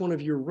that each one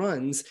of your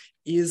runs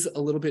is a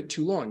little bit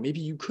too long.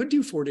 Maybe you could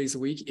do 4 days a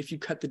week if you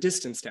cut the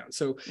distance down.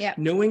 So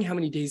knowing how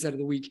many days out of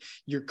the week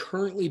you're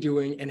currently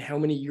doing and how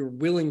many you're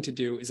willing to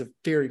do is a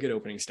very good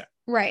opening step.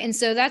 Right. And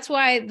so that's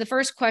why the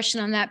first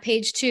question on that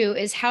page 2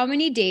 is, how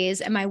many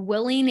days am I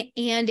willing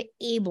and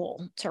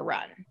able to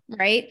run?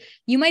 Right.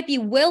 You might be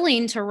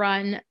willing to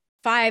run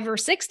 5 or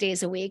 6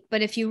 days a week,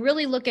 but if you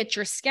really look at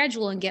your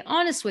schedule and get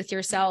honest with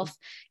yourself,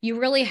 you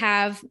really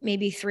have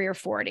maybe 3 or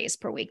 4 days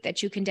per week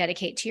that you can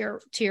dedicate to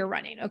your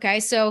running. Okay.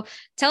 So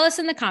tell us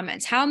in the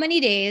comments, how many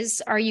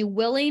days are you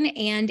willing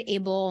and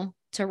able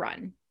to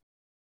run?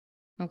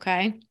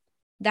 Okay.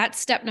 That's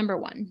step number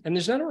 1. And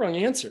there's not a wrong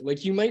answer.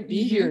 Like, you might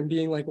be here and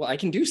being like, well, I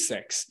can do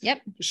 6.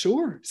 Yep.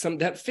 Sure.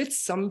 That fits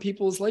some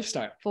people's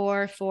lifestyle.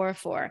 4, 4,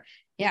 4.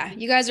 Yeah.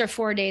 You guys are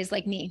 4 days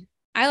like me.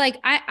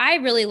 I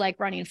really like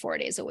running 4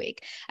 days a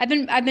week. I've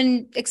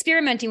been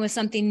experimenting with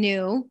something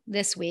new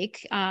this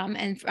week.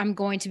 And I'm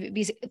going to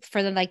be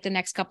for the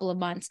next couple of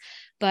months,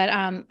 but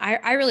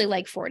I really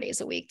like 4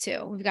 days a week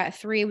too. We've got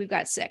 3, we've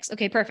got 6.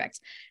 Okay, perfect.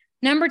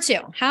 Number 2,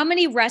 how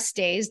many rest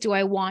days do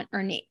I want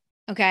or need?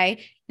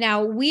 Okay.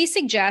 Now we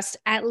suggest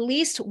at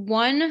least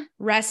 1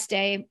 rest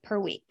day per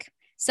week.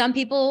 Some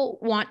people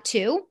want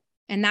 2.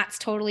 And that's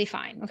totally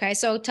fine. Okay.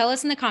 So tell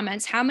us in the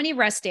comments, how many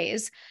rest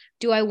days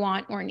do I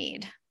want or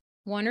need?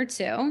 1 or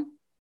 2?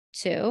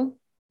 2.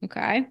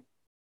 Okay.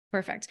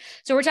 Perfect.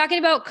 So we're talking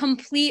about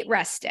complete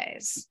rest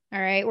days.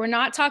 All right. We're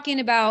not talking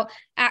about,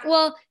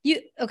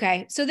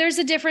 okay. So there's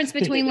a difference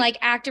between like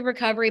active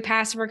recovery,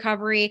 passive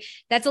recovery.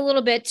 That's a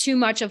little bit too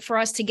much for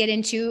us to get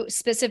into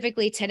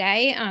specifically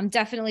today.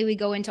 Definitely we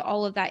go into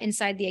all of that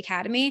inside the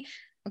academy.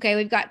 Okay.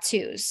 We've got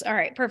 2s. All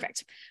right.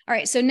 Perfect. All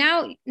right. So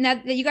now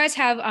that you guys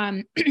have,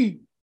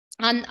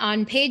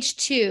 on page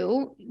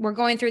 2, we're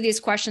going through these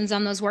questions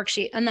on those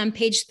worksheets. And then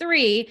page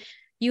 3,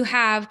 you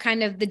have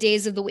kind of the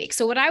days of the week.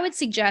 So what I would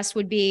suggest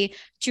would be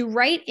to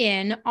write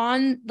in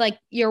on like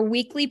your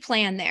weekly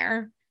plan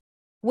there,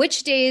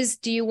 which days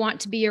do you want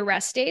to be your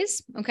rest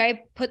days?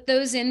 Okay. Put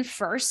those in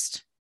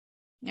first.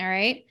 All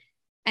right.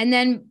 And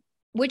then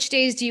which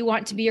days do you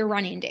want to be your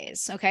running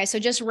days? Okay. So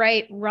just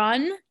write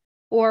run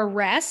or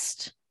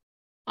rest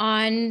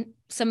on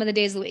some of the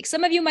days of the week.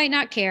 Some of you might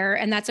not care,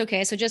 and that's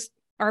okay. So just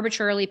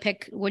arbitrarily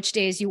pick which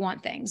days you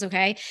want things.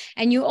 Okay.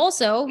 And you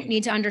also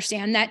need to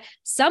understand that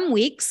some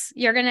weeks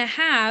you're going to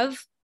have,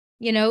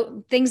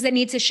 things that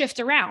need to shift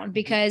around,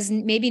 because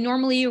maybe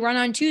normally you run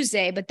on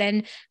Tuesday, but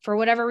then for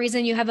whatever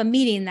reason you have a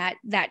meeting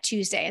that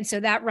Tuesday. And so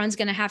that run's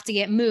going to have to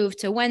get moved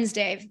to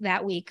Wednesday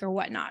that week or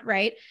whatnot.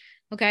 Right.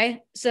 Okay.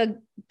 So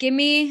give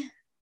me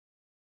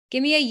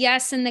a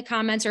yes in the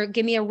comments, or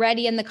give me a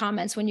ready in the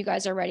comments when you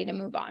guys are ready to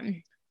move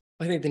on.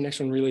 I think the next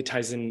one really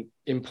ties in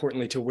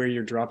importantly to where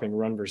you're dropping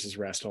run versus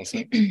rest also.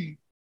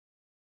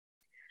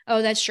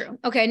 Oh, that's true.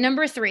 Okay.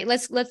 Number 3,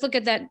 let's look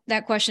at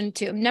that question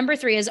too. Number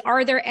 3 is,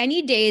 are there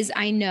any days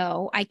I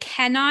know I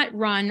cannot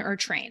run or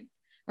train,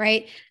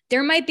 right?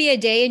 There might be a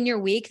day in your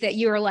week that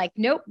you're like,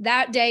 nope,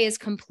 that day is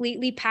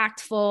completely packed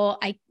full.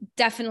 I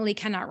definitely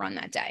cannot run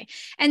that day.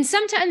 And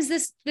sometimes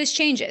this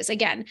changes.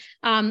 Again,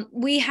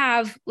 we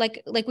have,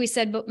 like we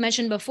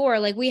mentioned before,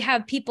 like we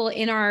have people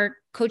in our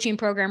coaching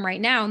program right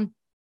now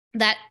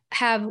that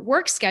have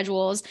work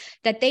schedules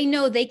that they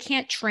know they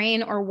can't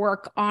train or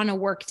work on a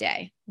work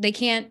day. They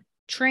can't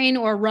train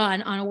or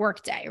run on a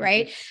work day,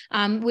 right?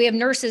 We have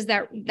nurses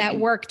that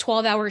work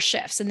 12-hour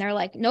shifts, and they're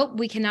like, nope,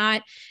 we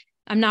cannot.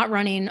 I'm not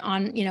running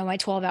on, my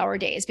 12-hour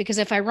days, because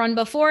if I run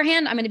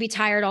beforehand, I'm going to be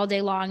tired all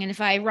day long. And if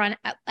I run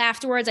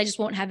afterwards, I just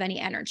won't have any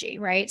energy,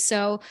 right?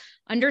 So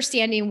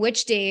understanding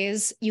which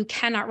days you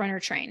cannot run or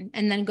train,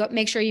 and then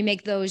make sure you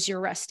make those your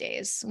rest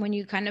days when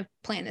you kind of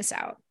plan this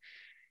out.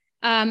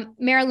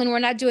 Marilyn, we're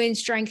not doing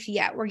strength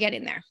yet. We're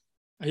getting there.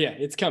 Yeah,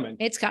 it's coming.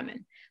 It's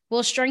coming.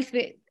 Will strength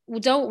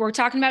we're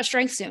talking about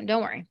strength soon.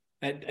 Don't worry.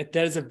 That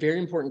is a very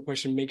important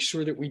question. Make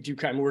sure that we do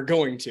we're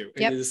going to.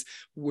 Yep.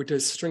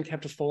 Does strength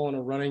have to fall on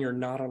a running or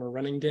not on a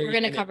running day? We're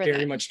going to cover that. It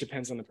very much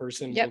depends on the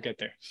person. Yep. We'll get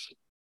there.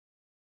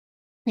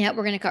 Yeah,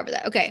 we're going to cover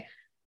that. Okay.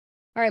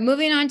 All right,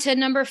 moving on to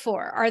number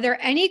 4. Are there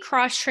any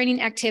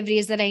cross-training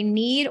activities that I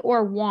need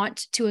or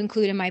want to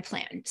include in my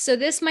plan? So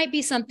this might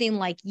be something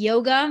like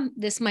yoga.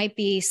 This might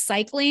be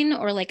cycling,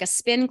 or like a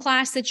spin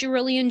class that you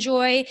really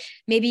enjoy.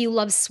 Maybe you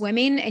love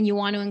swimming and you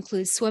want to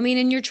include swimming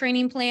in your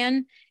training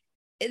plan.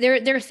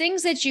 There are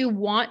things that you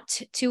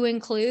want to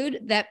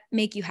include that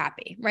make you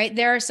happy, right?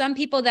 There are some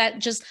people that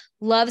just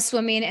love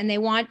swimming and they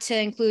want to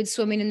include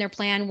swimming in their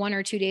plan 1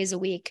 or 2 days a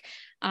week,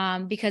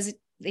 because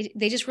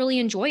they just really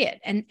enjoy it.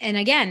 And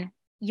again,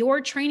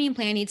 your training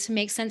plan needs to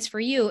make sense for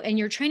you, and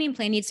your training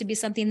plan needs to be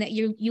something that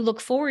you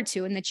look forward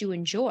to and that you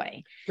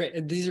enjoy. Right.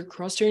 And these are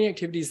cross-training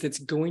activities that's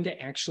going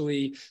to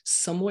actually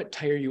somewhat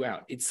tire you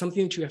out. It's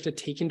something that you have to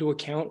take into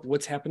account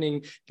what's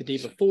happening the day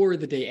before,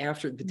 the day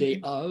after, the day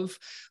of.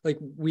 Like,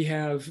 we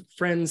have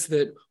friends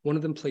that one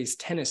of them plays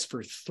tennis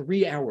for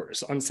 3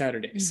 hours on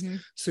Saturdays.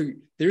 So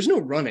there's no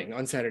running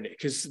on Saturday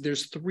because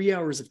there's 3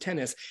 hours of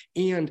tennis,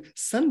 and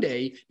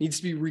Sunday needs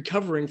to be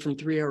recovering from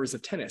 3 hours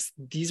of tennis.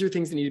 These are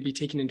things that need to be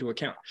taken into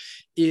account.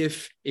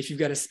 If you've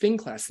got a spin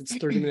class that's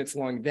 30 minutes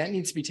long, that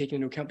needs to be taken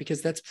into account,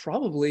 because that's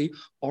probably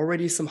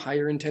already some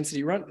higher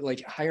intensity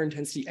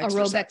exercise.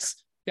 Aerobics.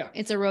 Yeah.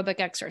 It's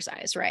aerobic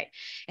exercise, right?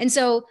 And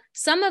so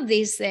some of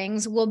these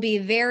things will be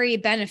very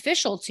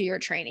beneficial to your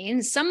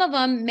training. Some of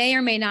them may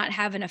or may not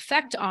have an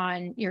effect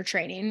on your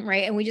training,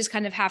 right? And we just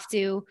kind of have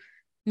to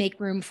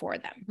make room for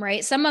them,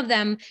 right? Some of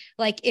them,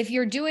 like if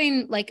you're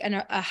doing like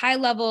a high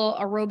level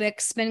aerobic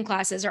spin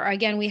classes, or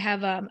again, we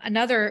have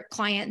another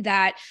client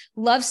that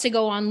loves to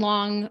go on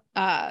long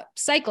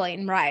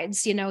cycling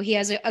rides. He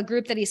has a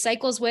group that he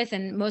cycles with,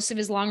 and most of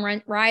his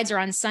long rides are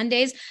on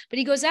Sundays, but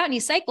he goes out and he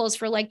cycles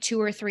for like 2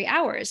 or 3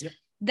 hours. Yep.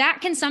 That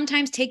can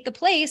sometimes take the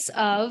place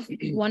of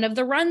one of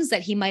the runs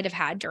that he might have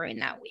had during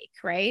that week,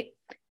 right?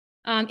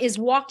 Is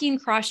walking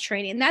cross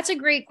training? That's a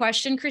great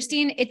question,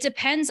 Christine. It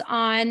depends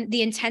on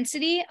the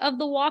intensity of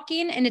the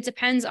walking, and it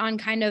depends on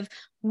kind of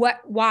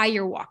why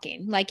you're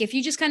walking. Like if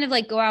you just kind of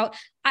like go out,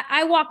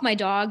 I walk my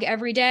dog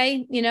every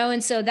day,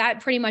 and so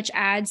that pretty much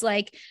adds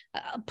like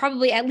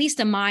probably at least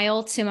a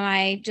mile to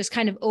my just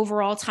kind of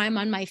overall time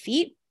on my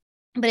feet.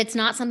 but it's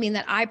not something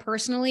that I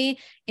personally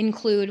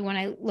include when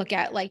I look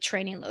at like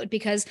training load,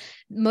 because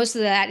most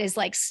of that is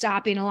like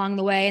stopping along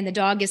the way and the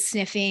dog is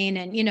sniffing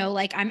and, you know,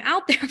 like I'm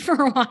out there for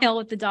a while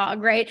with the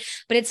dog, right?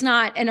 But it's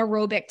not an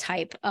aerobic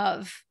type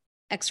of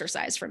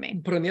exercise for me.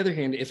 But on the other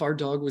hand, if our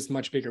dog was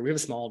much bigger, we have a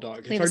small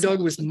dog. If our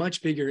dog was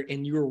much bigger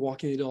and you were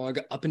walking the dog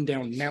up and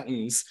down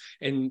mountains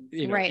and,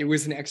 you know, it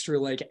was an extra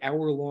like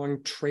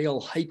hour-long trail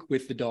hike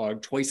with the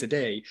dog twice a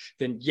day,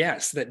 then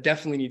yes, that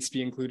definitely needs to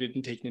be included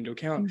and taken into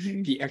account,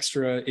 the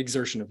extra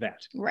exertion of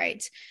that.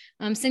 Right.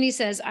 Cindy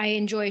says, I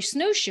enjoy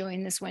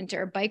snowshoeing this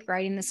winter, bike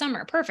riding this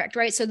summer. Perfect.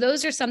 Right. So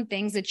those are some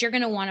things that you're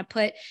going to want to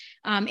put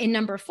in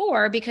number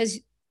 4,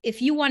 because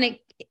if you want to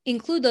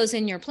include those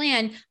in your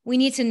plan, we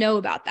need to know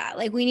about that.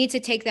 Like we need to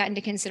take that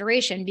into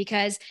consideration,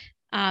 because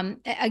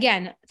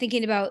again,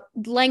 thinking about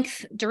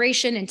length,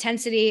 duration,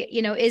 intensity,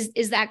 you know,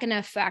 is that going to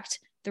affect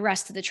the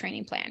rest of the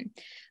training plan?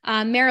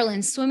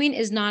 Marilyn, swimming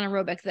is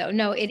non-aerobic though.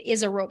 No, it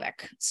is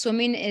aerobic.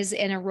 Swimming is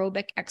an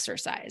aerobic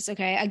exercise.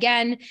 Okay.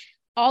 Again,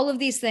 all of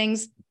these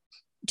things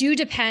do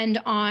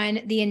depend on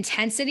the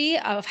intensity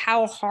of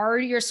how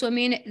hard you're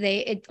swimming.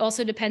 It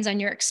also depends on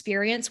your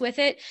experience with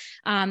it.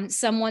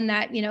 Someone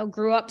that, you know,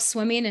 grew up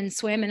swimming and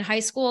swam in high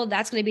school,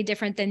 that's going to be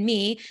different than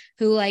me,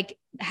 who like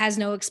has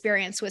no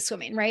experience with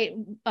swimming, right?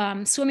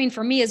 Swimming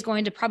for me is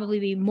going to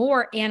probably be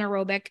more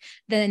anaerobic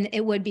than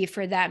it would be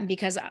for them,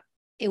 because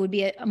it would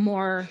be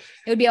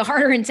a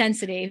harder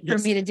intensity for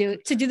me to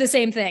do the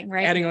same thing,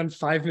 right? Adding on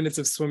 5 minutes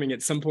of swimming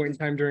at some point in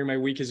time during my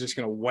week is just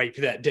going to wipe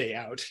that day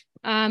out.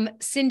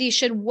 Cindy,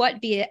 should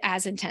what be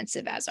as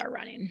intensive as our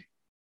running?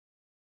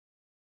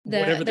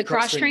 The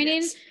cross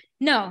training?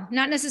 No,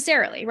 not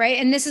necessarily, right?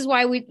 And this is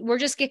why we're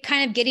just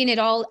kind of getting it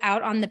all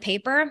out on the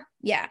paper.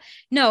 Yeah,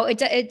 no,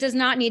 it does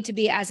not need to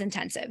be as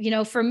intensive. You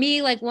know, for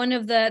me, like one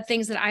of the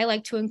things that I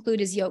like to include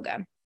is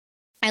yoga.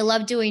 I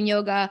love doing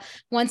yoga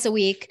once a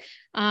week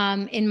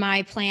in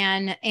my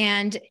plan.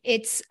 And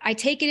I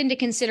take it into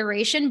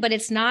consideration, but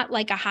it's not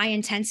like a high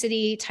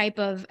intensity type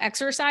of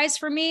exercise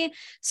for me.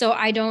 So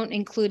I don't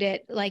include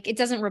it. Like it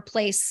doesn't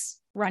replace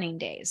running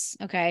days.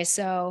 Okay.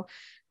 So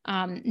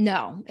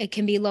no, it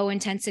can be low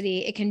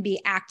intensity. It can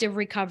be active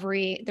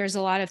recovery. There's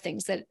a lot of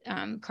things that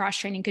cross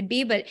training could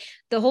be, but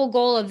the whole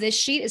goal of this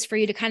sheet is for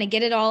you to kind of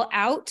get it all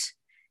out.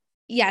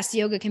 Yes,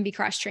 yoga can be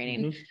cross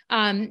training.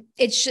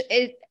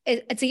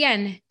 It's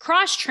again,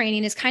 cross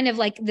training is kind of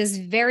like this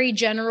very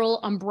general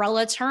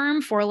umbrella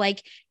term for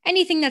like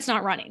anything that's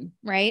not running,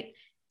 right?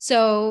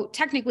 So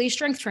technically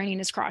strength training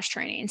is cross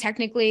training.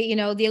 Technically, you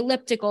know, the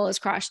elliptical is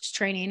cross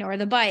training, or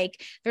the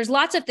bike. There's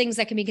lots of things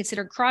that can be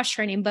considered cross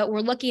training, but we're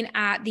looking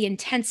at the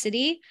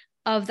intensity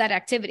of that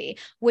activity,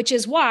 which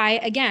is why,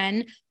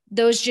 again,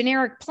 those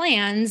generic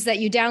plans that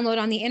you download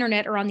on the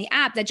internet or on the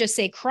app that just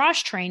say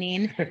cross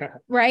training,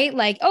 right?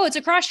 Like, oh, it's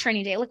a cross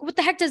training day. Like, what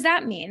the heck does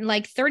that mean?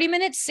 Like 30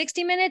 minutes,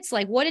 60 minutes?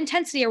 Like what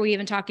intensity are we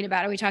even talking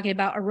about? Are we talking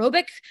about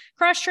aerobic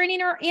cross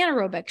training or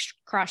anaerobic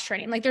cross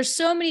training? Like there's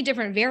so many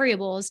different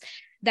variables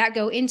that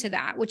go into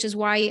that, which is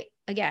why,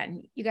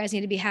 again, you guys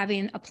need to be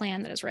having a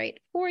plan that is right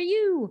for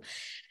you.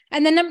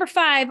 And then number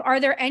 5, are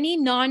there any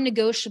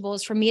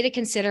non-negotiables for me to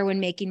consider when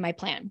making my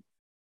plan?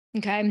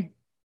 Okay.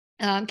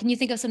 Can you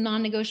think of some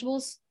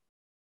non-negotiables?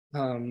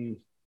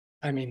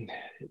 I mean,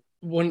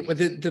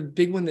 the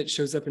big one that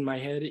shows up in my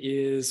head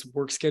is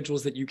work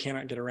schedules that you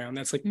cannot get around.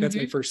 That's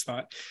my first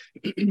thought.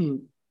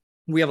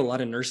 We have a lot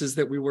of nurses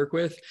that we work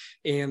with,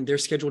 and their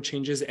schedule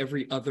changes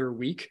every other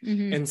week.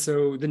 And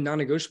so the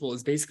non-negotiable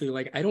is basically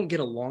like, I don't get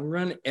a long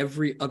run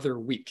every other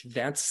week.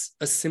 That's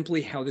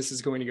simply how this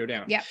is going to go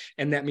down. Yeah.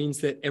 And that means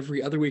that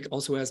every other week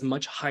also has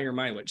much higher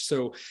mileage.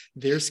 So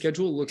their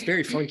schedule looks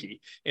very funky,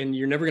 and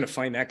you're never going to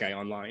find that guy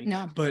online.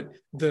 No. But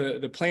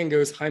the plan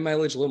goes high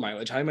mileage, low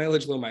mileage, high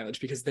mileage, low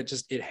mileage, because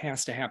it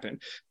has to happen.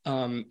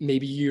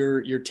 Maybe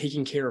you're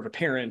taking care of a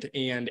parent,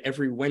 and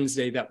every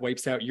Wednesday that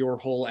wipes out your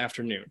whole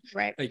afternoon.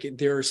 Right. Like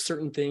there are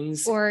certain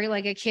things, or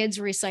like a kid's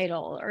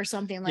recital or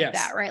something like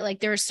that, right? Like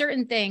there are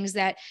certain things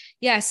that,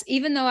 yes,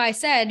 even though I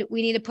said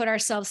we need to put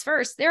ourselves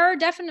first, there are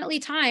definitely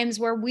times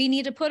where we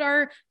need to put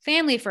our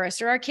family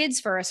first or our kids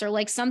first, or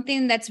like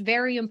something that's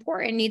very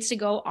important needs to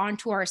go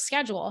onto our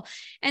schedule.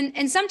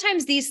 And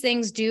sometimes these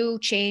things do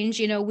change,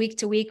 you know, week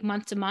to week,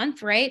 month to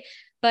month, right?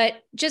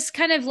 But just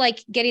kind of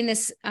like getting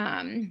this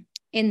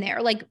in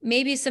there, like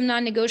maybe some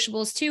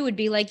non-negotiables too would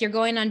be like, you're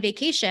going on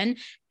vacation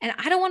and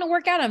I don't want to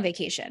work out on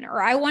vacation,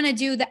 or I want to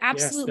do the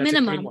absolute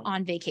minimum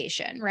on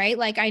vacation, right?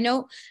 Like I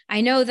know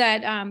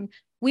that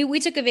we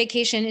took a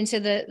vacation into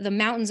the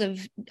mountains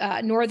of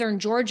northern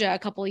Georgia a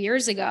couple of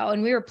years ago,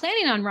 and we were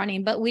planning on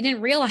running, but we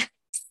didn't realize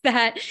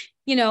that,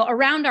 you know,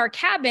 around our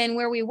cabin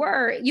where we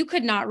were, you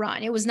could not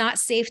run. It was not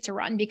safe to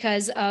run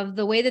because of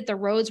the way that the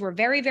roads were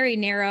very, very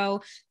narrow.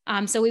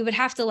 So we would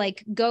have to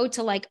like go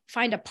to like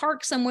find a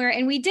park somewhere.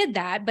 And we did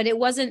that, but it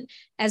wasn't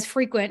as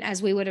frequent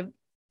as we would have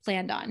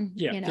planned on.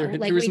 Yeah. You know?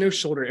 There was no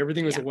shoulder.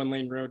 Everything was a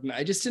 1-lane road. And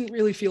I just didn't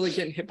really feel like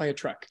getting hit by a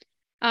truck.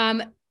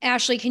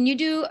 Ashley, can you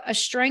do a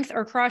strength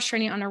or cross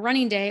training on a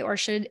running day, or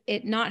should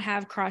it not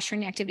have cross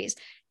training activities?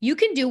 you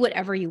can do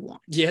whatever you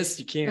want. Yes,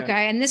 you can.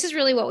 Okay. And this is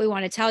really what we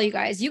want to tell you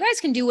guys. You guys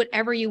can do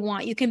whatever you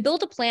want. You can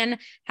build a plan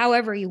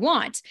however you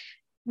want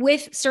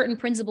with certain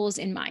principles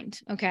in mind.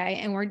 Okay.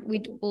 And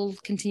we'll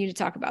continue to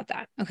talk about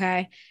that.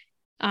 Okay.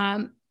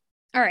 All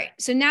right.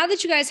 So now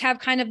that you guys have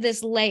kind of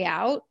this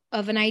layout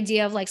of an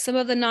idea of like some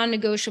of the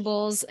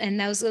non-negotiables and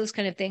those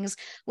kind of things,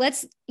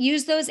 let's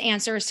use those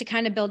answers to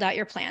kind of build out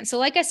your plan. So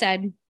like I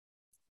said,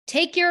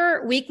 take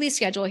your weekly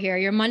schedule here,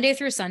 your Monday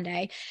through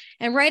Sunday,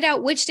 and write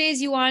out which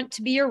days you want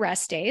to be your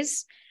rest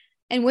days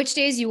and which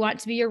days you want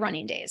to be your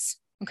running days.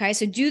 Okay.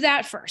 So do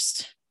that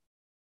first.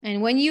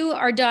 And when you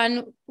are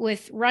done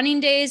with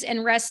running days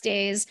and rest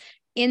days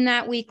in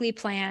that weekly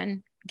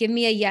plan, give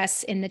me a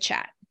yes in the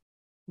chat.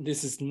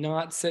 This is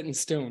not set in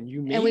stone.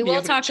 You may and we be will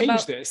able talk to change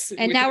about this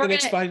and now within we're the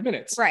next gonna, 5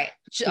 minutes. Right.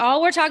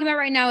 All we're talking about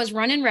right now is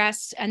run and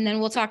rest, and then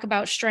we'll talk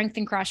about strength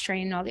and cross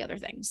training and all the other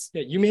things.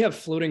 Yeah, you may have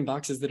floating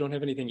boxes that don't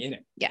have anything in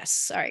it.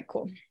 Yes. All right,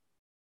 cool.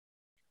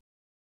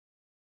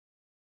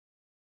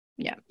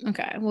 Yeah.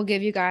 Okay. We'll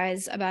give you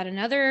guys about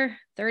another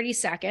 30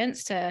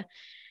 seconds to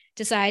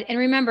decide. And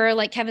remember,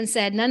 like Kevin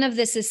said, none of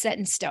this is set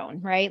in stone,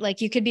 right?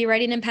 Like you could be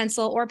writing in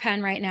pencil or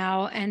pen right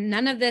now, and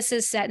none of this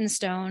is set in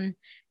stone.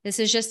 This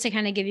is just to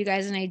kind of give you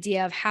guys an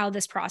idea of how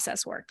this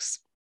process works.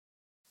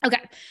 Okay.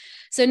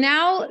 So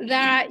now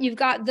that you've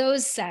got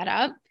those set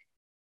up,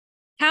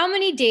 how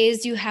many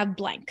days do you have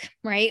blank,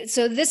 right?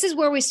 So this is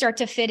where we start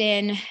to fit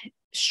in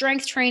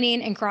strength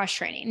training and cross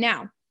training.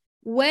 Now,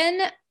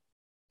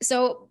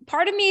 so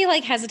part of me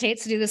like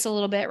hesitates to do this a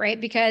little bit,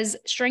 right? Because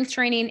strength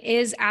training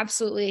is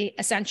absolutely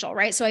essential,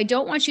 right? So I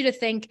don't want you to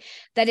think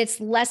that it's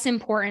less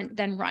important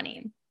than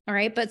running. All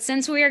right. But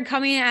since we are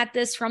coming at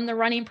this from the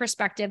running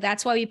perspective,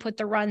 that's why we put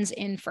the runs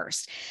in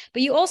first.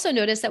 But you also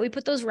notice that we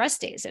put those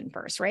rest days in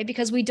first, right?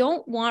 Because we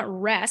don't want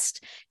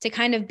rest to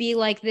kind of be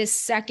like this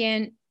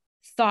second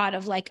thought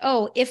of like,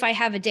 oh, if I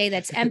have a day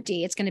that's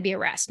empty, it's going to be a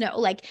rest. No,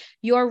 like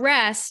your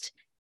rest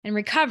and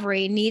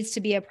recovery needs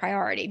to be a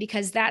priority,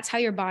 because that's how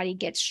your body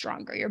gets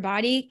stronger. Your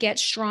body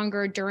gets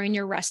stronger during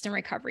your rest and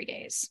recovery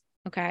days.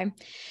 Okay.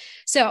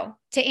 So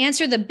to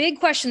answer the big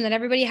question that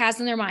everybody has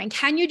in their mind,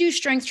 can you do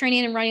strength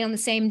training and running on the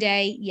same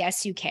day?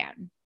 Yes, you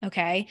can.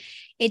 Okay.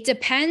 It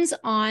depends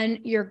on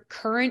your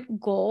current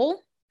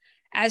goal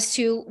as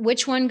to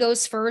which one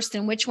goes first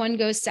and which one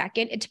goes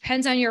second. It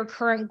depends on your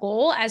current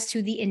goal as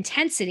to the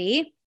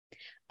intensity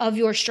of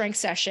your strength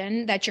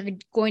session that you're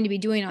going to be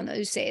doing on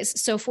those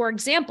days. So for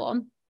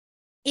example,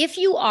 if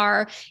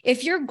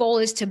your goal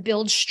is to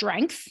build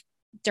strength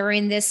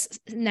during this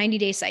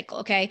 90-day cycle.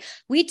 Okay.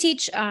 We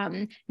teach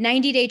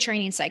 90-day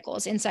training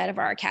cycles inside of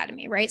our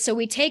academy, right? So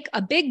we take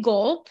a big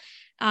goal,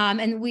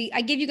 and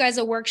I give you guys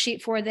a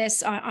worksheet for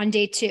this on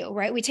day 2,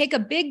 right? We take a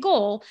big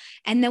goal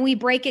and then we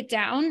break it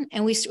down,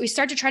 and we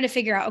start to try to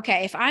figure out,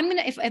 okay,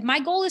 if my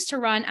goal is to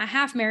run a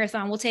half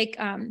marathon, we'll take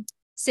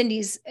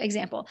Cindy's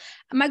example.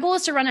 My goal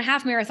is to run a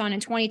half marathon in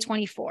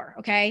 2024.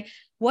 Okay.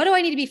 What do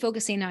I need to be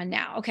focusing on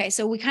now? Okay.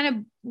 So we kind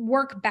of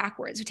work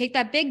backwards. We take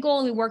that big goal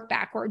and we work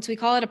backwards. We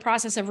call it a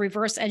process of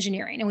reverse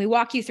engineering. And we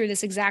walk you through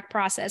this exact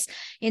process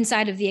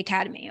inside of the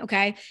academy.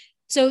 Okay.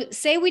 So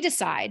say we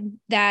decide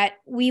that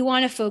we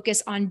want to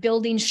focus on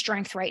building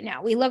strength right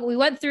now. We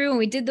went through and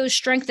we did those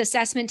strength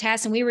assessment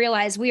tests, and we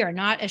realized we are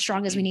not as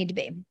strong as we need to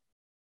be.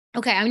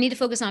 Okay. I need to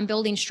focus on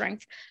building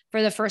strength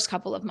for the first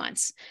couple of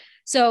months.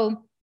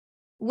 So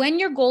when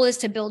your goal is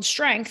to build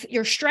strength,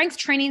 your strength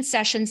training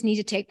sessions need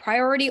to take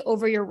priority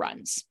over your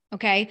runs.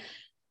 Okay.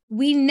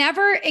 We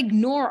never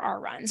ignore our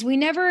runs. We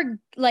never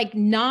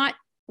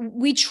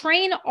we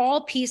train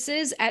all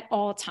pieces at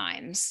all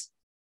times,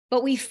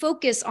 but we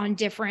focus on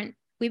different.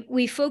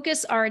 We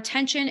focus our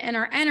attention and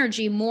our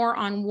energy more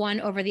on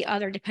one over the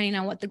other, depending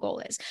on what the goal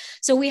is.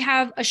 So we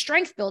have a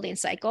strength building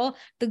cycle.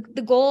 The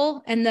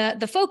goal and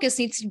the focus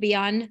needs to be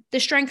on the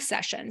strength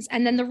sessions.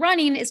 And then the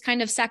running is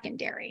kind of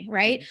secondary,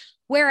 right?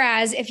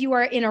 Whereas if you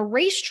are in a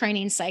race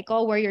training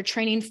cycle where you're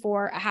training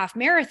for a half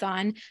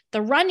marathon,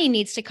 the running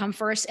needs to come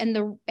first and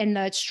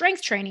the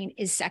strength training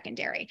is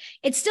secondary.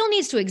 It still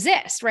needs to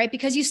exist, right?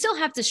 Because you still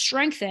have to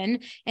strengthen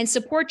and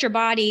support your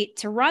body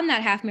to run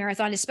that half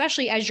marathon,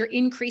 especially as you're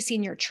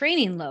increasing your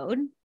training load,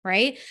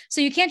 right?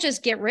 So you can't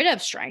just get rid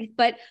of strength,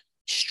 but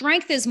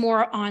strength is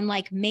more on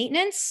like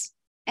maintenance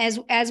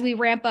as we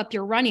ramp up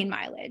your running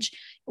mileage.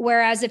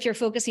 Whereas if you're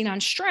focusing on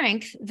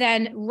strength,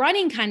 then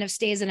running kind of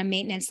stays at a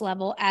maintenance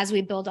level as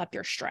we build up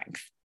your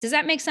strength. Does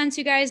that make sense,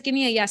 you guys? Give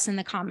me a yes in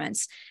the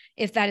comments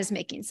if that is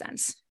making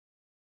sense.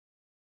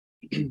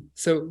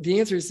 So the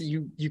answer is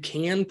you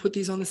can put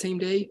these on the same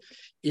day.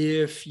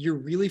 If you're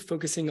really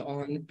focusing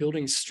on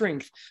building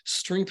strength,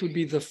 strength would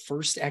be the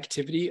first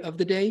activity of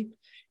the day.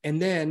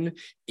 And then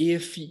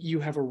if you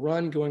have a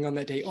run going on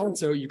that day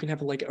also, you can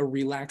have like a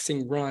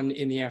relaxing run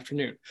in the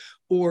afternoon.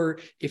 Or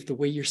if the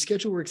way your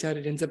schedule works out,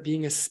 it ends up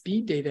being a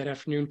speed day that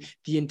afternoon,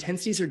 the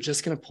intensities are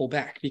just going to pull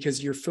back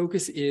because your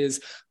focus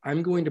is,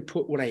 I'm going to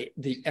put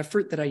the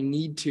effort that I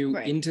need to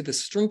into the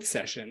strength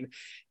session.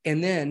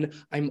 And then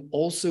I'm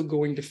also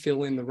going to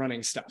fill in the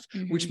running stuff,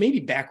 which may be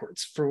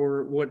backwards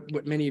for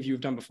what many of you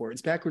have done before.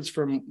 It's backwards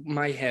from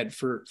my head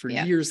for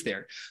years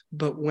there.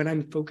 But when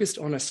I'm focused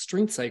on a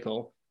strength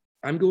cycle,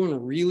 I'm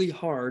going really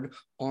hard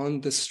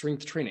on the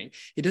strength training.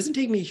 It doesn't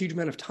take me a huge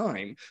amount of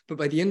time, but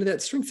by the end of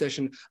that strength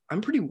session, I'm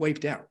pretty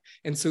wiped out.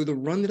 And so the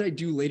run that I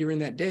do later in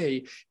that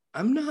day,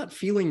 I'm not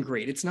feeling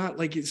great. It's not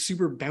like a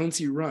super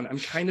bouncy run. I'm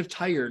kind of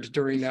tired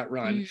during that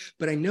run,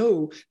 but I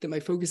know that my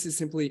focus is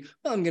simply,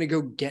 well, I'm going to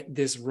go get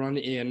this run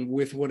in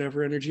with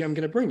whatever energy I'm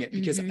going to bring it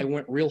because I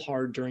went real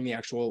hard during the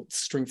actual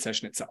strength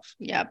session itself.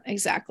 Yep,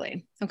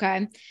 exactly.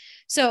 Okay.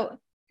 So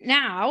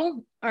now,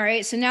 all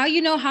right. So now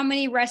you know how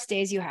many rest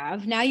days you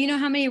have. Now you know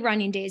how many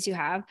running days you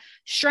have.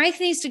 Strength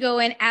needs to go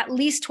in at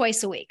least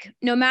twice a week,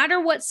 no matter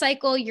what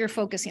cycle you're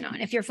focusing on.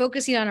 If you're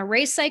focusing on a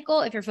race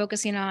cycle, if you're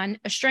focusing on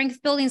a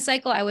strength building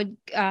cycle, I would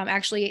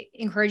actually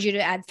encourage you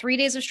to add 3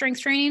 days of strength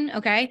training.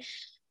 Okay.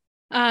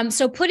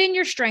 So put in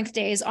your strength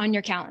days on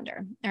your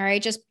calendar. All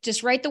right.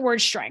 Just write the word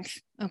strength.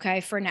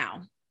 Okay. For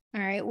now.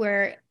 All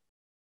right.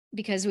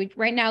 Because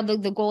right now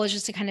the goal is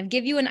just to kind of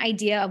give you an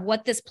idea of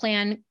what this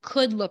plan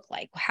could look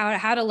like,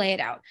 how to lay it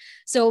out.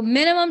 So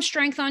minimum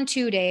strength on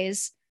 2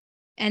 days.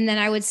 And then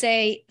I would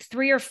say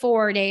 3 or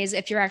 4 days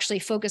if you're actually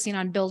focusing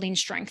on building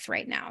strength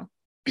right now,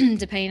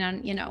 depending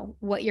on,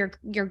 what your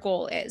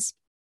goal is.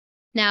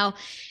 Now,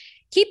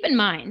 keep in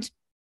mind,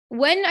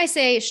 when I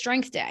say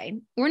strength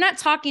day, we're not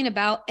talking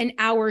about an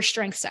hour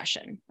strength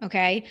session.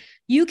 Okay.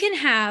 You can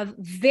have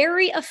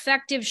very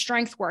effective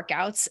strength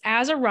workouts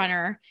as a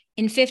runner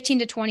in 15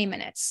 to 20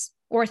 minutes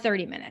or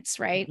 30 minutes,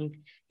 right?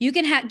 You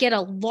can get a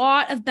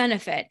lot of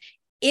benefit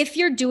if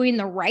you're doing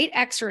the right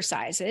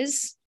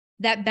exercises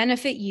that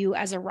benefit you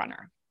as a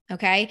runner.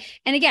 Okay.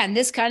 And again,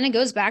 this kind of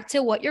goes back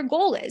to what your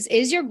goal is.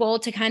 Is your goal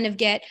to kind of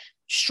get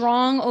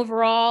strong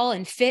overall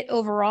and fit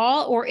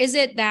overall? Or is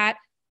it that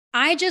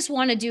I just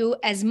want to do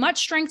as much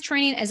strength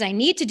training as I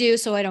need to do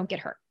so I don't get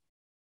hurt?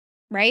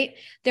 Right?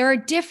 There are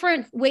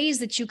different ways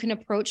that you can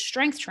approach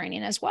strength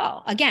training as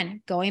well.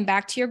 Again, going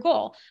back to your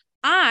goal.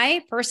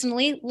 I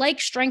personally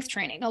like strength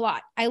training a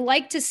lot. I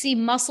like to see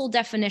muscle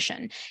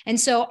definition. And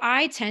so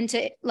I tend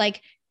to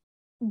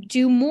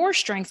do more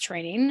strength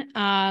training.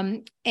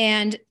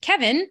 And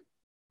Kevin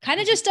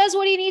kind of just does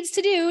what he needs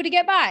to do to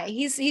get by.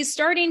 He's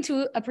starting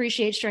to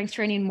appreciate strength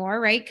training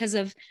more, right? Because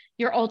of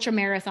your ultra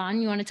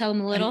marathon. You want to tell him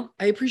a little?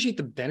 I appreciate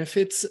the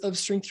benefits of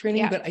strength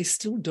training, but I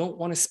still don't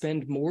want to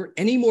spend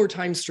any more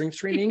time strength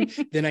training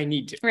than I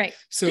need to. Right.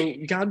 So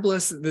God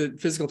bless the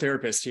physical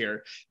therapist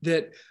here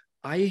that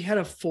I had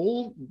a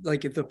full,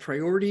 the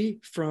priority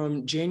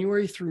from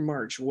January through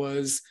March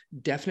was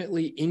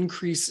definitely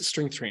increase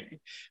strength training,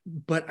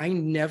 but I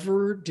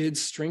never did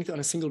strength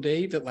on a single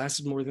day that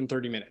lasted more than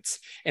 30 minutes.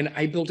 And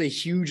I built a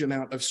huge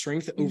amount of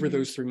strength over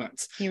those 3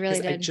 months. You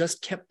really did. I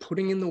just kept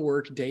putting in the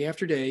work day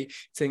after day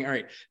saying, all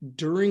right,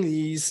 during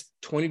these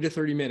 20 to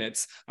 30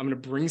 minutes, I'm going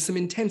to bring some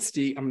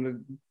intensity. I'm going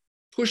to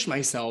push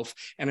myself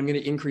and I'm going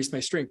to increase my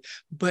strength.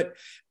 But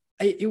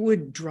it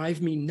would drive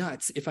me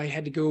nuts if I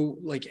had to go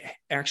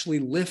actually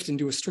lift and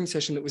do a strength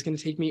session that was going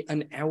to take me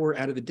an hour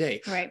out of the day.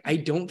 Right. I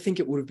don't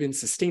think it would have been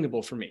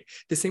sustainable for me.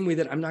 The same way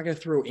that I'm not going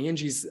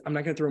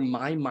to throw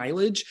my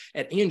mileage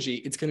at Angie.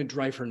 It's going to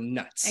drive her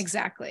nuts.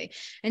 Exactly.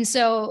 And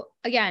so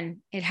again,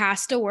 it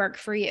has to work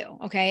for you.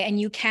 Okay. And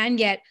you can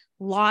get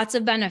lots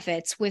of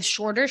benefits with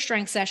shorter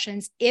strength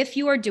sessions if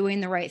you are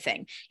doing the right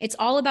thing. It's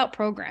all about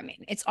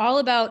programming. It's all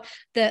about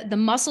the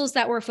muscles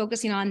that we're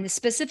focusing on, the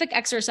specific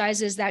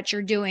exercises that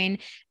you're doing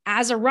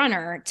as a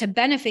runner to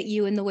benefit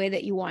you in the way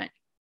that you want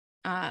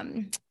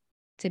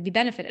to be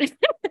benefited.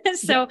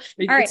 So,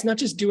 yeah, it's not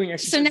just doing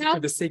exercises for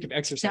the sake of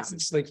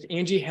exercises. No. Like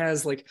Angie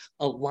has a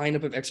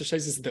lineup of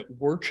exercises that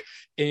work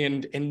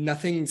and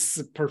nothing's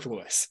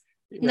superfluous.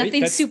 Right?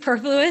 Nothing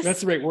superfluous.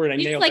 That's the right word. I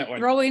nailed that one.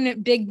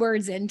 Throwing big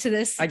words into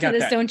this.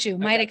 Don't you?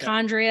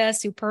 Mitochondria,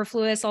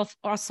 superfluous,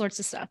 all sorts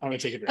of stuff. I'm gonna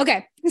take it.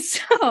 Okay,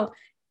 so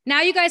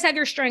now you guys have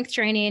your strength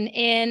training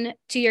in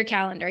to your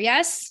calendar.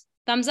 Yes,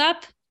 thumbs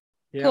up.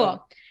 Yeah.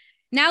 Cool.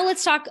 Now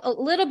let's talk a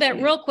little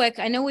bit real quick.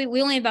 I know we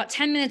only have about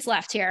 10 minutes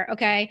left here.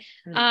 Okay,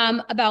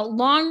 about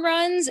long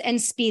runs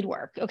and speed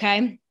work.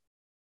 Okay.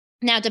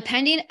 Now,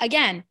 depending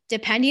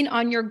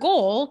on your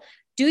goal,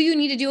 do you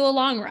need to do a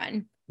long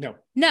run?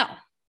 No.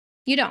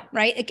 You don't,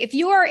 right? Like if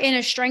you are in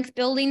a strength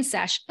building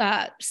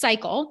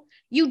cycle,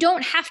 you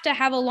don't have to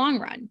have a long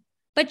run,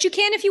 but you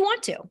can if you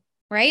want to,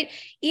 right?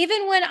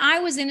 Even when I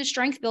was in a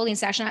strength building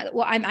session,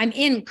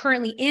 I'm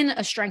currently in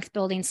a strength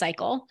building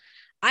cycle.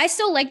 I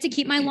still like to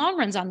keep my long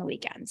runs on the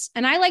weekends,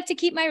 and I like to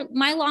keep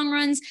my long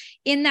runs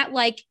in that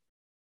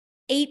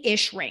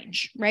 8-ish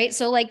range, right?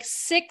 So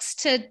 6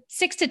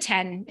 to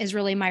 10 is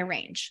really my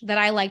range that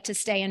I like to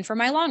stay in for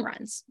my long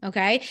runs.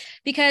 Okay.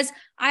 Because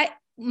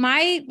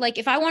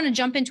if I want to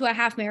jump into a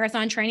half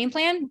marathon training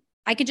plan,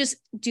 I could just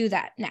do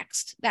that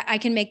next. That I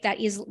can make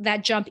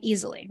that jump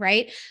easily,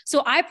 right?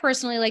 So I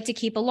personally like to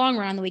keep a long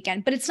run on the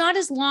weekend, but it's not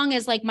as long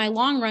as like my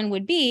long run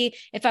would be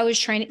if I was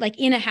training like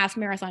in a half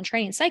marathon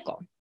training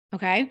cycle.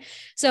 Okay.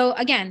 So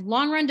again,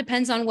 long run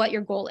depends on what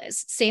your goal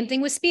is. Same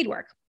thing with speed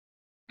work.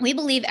 We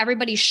believe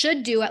everybody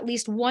should do at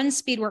least one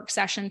speed work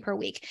session per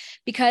week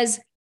because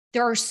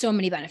there are so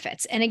many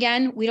benefits. And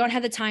again, we don't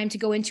have the time to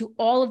go into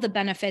all of the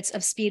benefits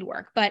of speed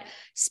work, but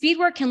speed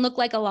work can look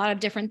like a lot of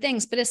different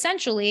things. But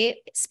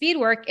essentially, speed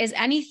work is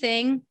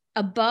anything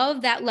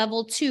above that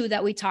level 2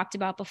 that we talked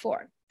about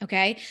before.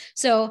 Okay.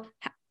 So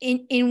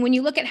when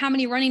you look at how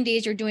many running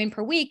days you're doing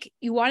per week,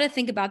 you want to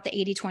think about the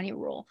 80-20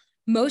 rule.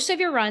 Most of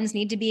your runs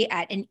need to be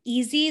at an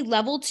easy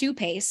level 2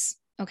 pace.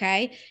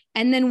 Okay.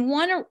 And then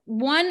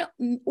one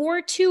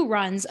or two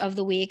runs of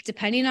the week,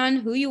 depending on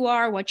who you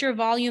are, what your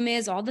volume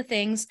is, all the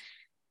things,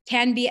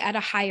 can be at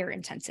a higher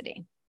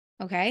intensity.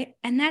 Okay.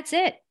 And that's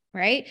it,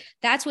 right?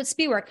 That's what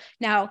speed work.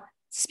 Now,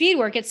 speed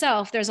work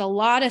itself, there's a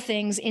lot of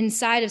things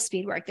inside of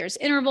speed work. There's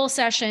interval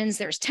sessions,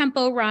 there's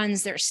tempo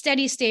runs, there's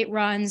steady state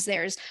runs,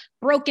 there's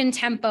broken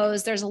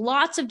tempos. There's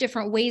lots of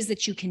different ways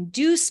that you can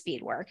do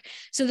speed work.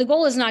 So the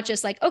goal is not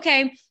just like,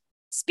 okay,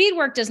 speed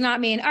work does not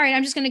mean, all right,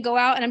 I'm just going to go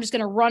out and I'm just going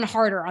to run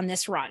harder on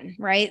this run,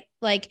 right?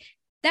 Like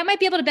that might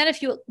be able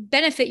to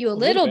benefit you a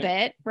little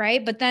bit,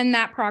 right? But then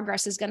that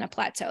progress is going to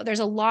plateau.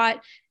 There's a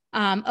lot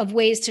of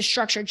ways to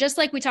structure, just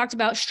like we talked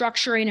about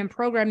structuring and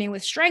programming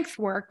with strength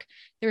work,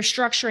 there's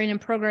structuring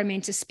and programming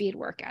to speed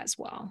work as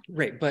well.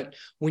 Right. But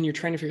when you're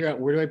trying to figure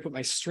out where do I put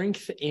my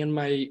strength and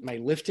my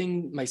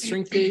lifting, my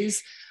strength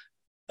days,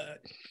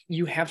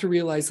 you have to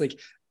realize like,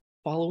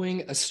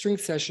 following a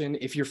strength session,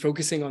 if you're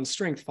focusing on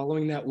strength,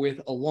 following that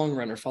with a long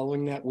run or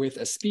following that with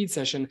a speed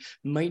session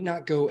might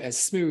not go as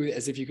smooth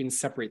as if you can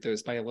separate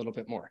those by a little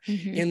bit more.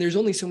 Mm-hmm. And there's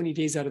only so many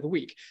days out of the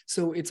week.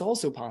 So it's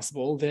also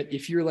possible that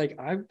if you're like,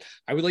 I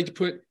would like to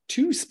put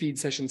 2 speed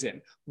sessions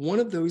in, one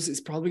of those is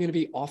probably going to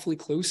be awfully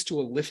close to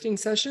a lifting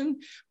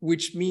session,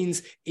 which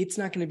means it's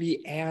not going to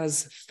be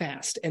as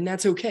fast. And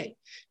that's okay,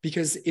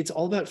 because it's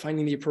all about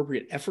finding the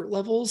appropriate effort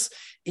levels.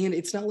 And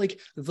it's not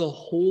like the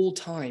whole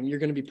time you're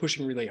going to be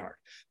pushing really hard.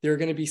 There are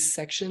going to be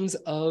sections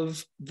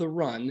of the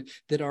run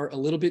that are a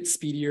little bit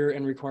speedier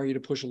and require you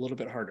to push a little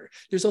bit harder.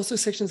 There's also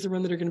sections of the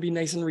run that are going to be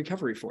nice in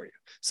recovery for you.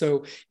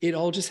 So it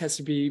all just has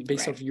to be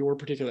based off your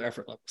particular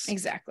effort levels.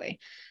 Exactly.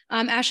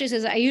 Ashley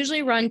says, I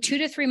usually run 2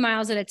 to 3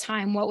 miles at a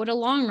time. What would a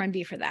long run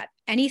be for that?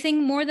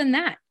 Anything more than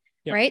that,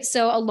 right?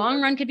 So a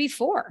long run could be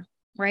 4,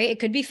 right? It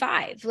could be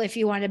 5 if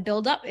you want to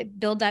build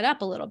that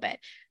up a little bit.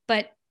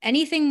 But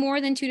anything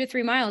more than 2 to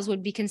 3 miles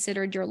would be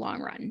considered your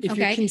long run. If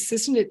you're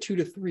consistent at 2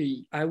 to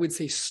 3, I would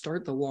say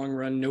start the long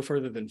run no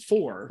further than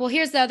 4. Well,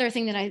 here's the other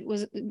thing that I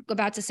was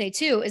about to say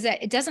too, is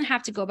that it doesn't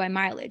have to go by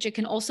mileage. It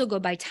can also go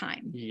by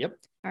time. Yep.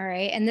 All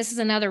right. And this is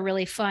another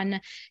really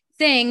fun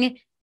thing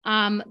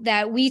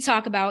that we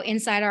talk about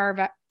inside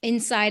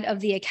of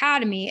the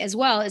academy as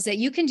well, is that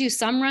you can do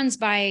some runs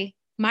by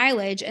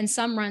mileage and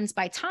some runs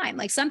by time.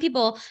 Like some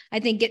people, I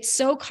think, get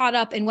so caught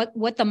up in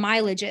what the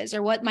mileage is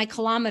or what my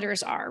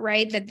kilometers are,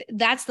 right?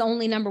 That's the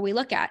only number we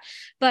look at.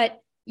 But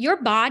your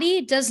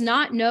body does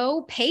not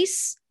know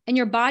pace and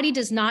your body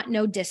does not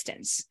know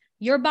distance.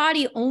 Your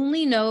body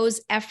only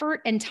knows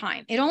effort and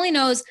time. It only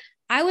knows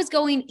I was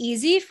going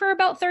easy for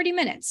about 30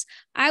 minutes.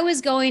 I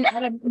was going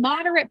at a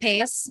moderate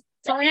pace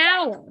for an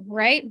hour,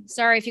 right?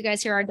 Sorry if you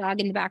guys hear our dog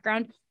in the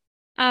background.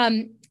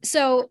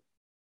 So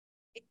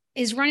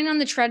is running on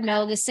the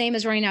treadmill the same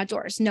as running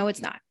outdoors? No, it's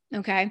not.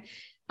 Okay.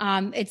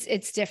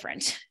 It's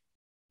different.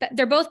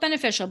 They're both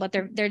beneficial, but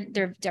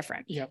they're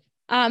different. Yep.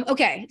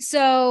 Okay.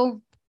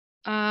 So,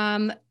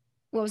 what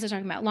was I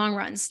talking about? Long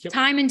runs,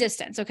 time and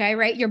distance. Okay.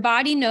 Right. Your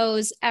body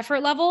knows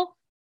effort level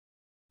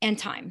and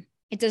time.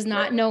 It does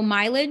not know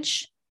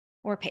mileage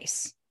or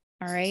pace.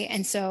 All right.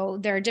 And so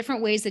there are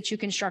different ways that you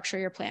can structure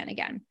your plan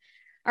again.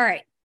 All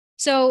right.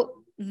 So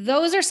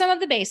those are some of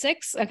the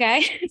basics.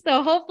 Okay.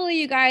 So hopefully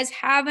you guys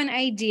have an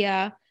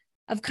idea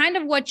of kind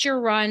of what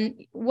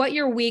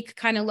your week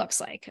kind of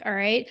looks like. All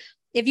right.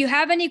 If you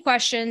have any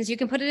questions, you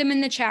can put them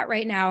in the chat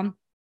right now.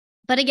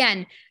 But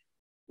again,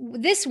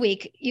 this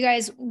week, you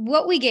guys,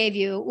 what we gave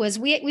you was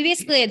we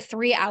basically had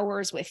 3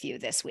 hours with you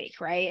this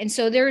week. Right. And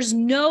so there's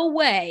no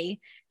way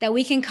that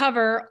we can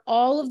cover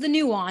all of the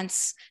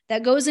nuance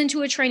that goes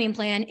into a training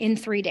plan in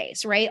 3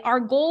 days, right? Our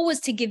goal was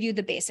to give you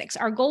the basics.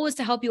 Our goal was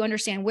to help you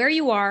understand where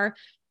you are,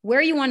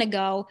 where you want to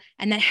go,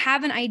 and then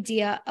have an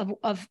idea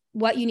of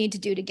what you need to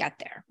do to get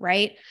there,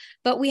 right?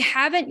 But we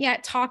haven't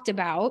yet talked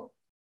about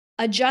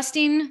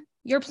adjusting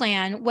your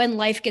plan when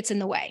life gets in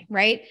the way,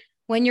 right?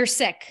 When you're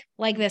sick,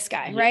 like this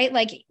guy, right?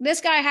 Like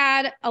this guy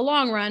had a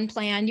long run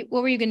plan.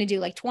 What were you going to do?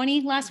 Like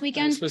 20 last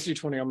weekend? I was supposed to do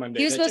 20 on Monday.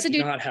 He was supposed to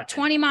do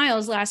 20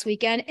 miles last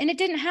weekend, and it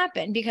didn't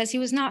happen because he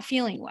was not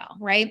feeling well,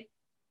 right?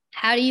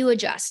 How do you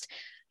adjust?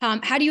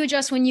 How do you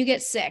adjust when you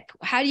get sick?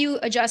 How do you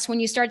adjust when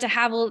you start to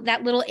have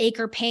that little ache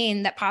or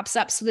pain that pops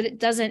up so that it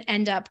doesn't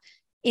end up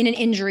in an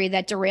injury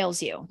that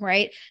derails you,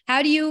 right?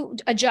 How do you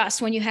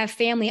adjust when you have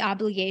family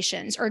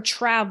obligations or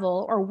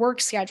travel or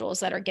work schedules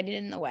that are getting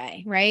in the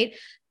way, right?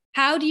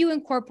 How do you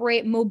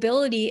incorporate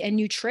mobility and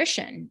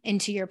nutrition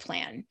into your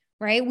plan,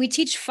 right? We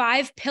teach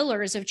 5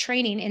 pillars of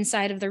training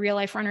inside of the Real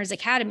Life Runners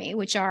Academy,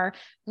 which are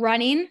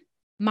running,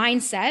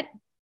 mindset,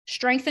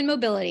 strength and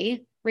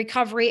mobility,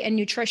 recovery, and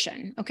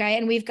nutrition. Okay.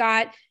 And we've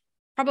got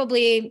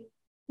probably,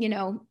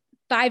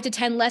 5 to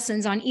 10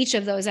 lessons on each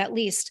of those at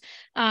least,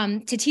 to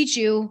teach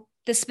you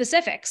the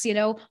specifics.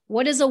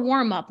 What is a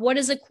warm up? What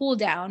is a cool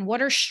down?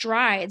 What are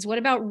strides? What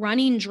about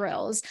running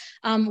drills?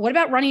 What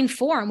about running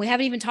form? We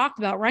haven't even talked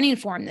about running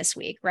form this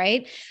week,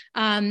 right?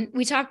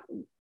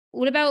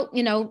 What about,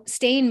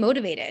 staying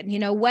motivated,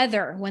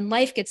 weather when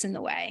life gets in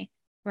the way,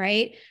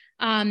 right?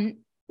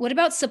 What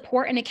about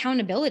support and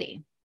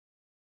accountability?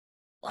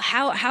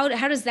 How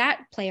does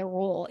that play a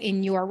role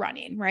in your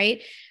running,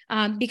 right?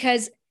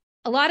 Because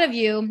a lot of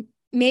you,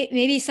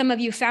 maybe some of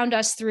you found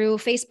us through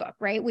Facebook,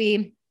 right?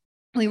 We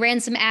ran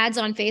some ads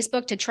on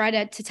Facebook to try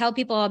to tell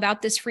people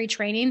about this free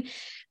training,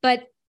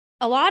 but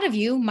a lot of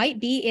you might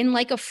be in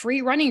like a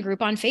free running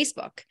group on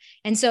Facebook.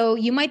 And so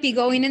you might be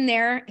going in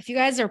there. If you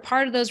guys are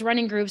part of those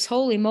running groups,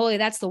 holy moly,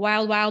 that's the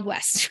wild, wild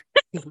west.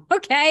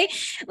 Okay.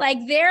 Like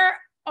they're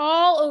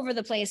all over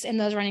the place in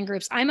those running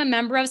groups. I'm a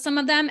member of some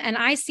of them, and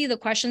I see the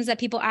questions that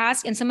people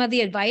ask and some of the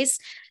advice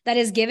that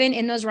is given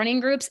in those running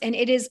groups. And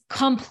it is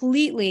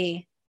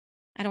completely,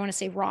 I don't want to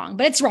say wrong,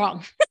 but it's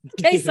wrong.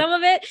 Okay. Some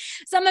of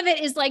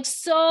it is like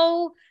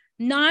so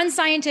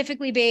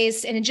non-scientifically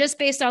based and just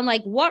based on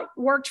like what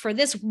worked for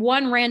this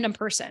one random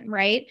person.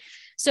 Right.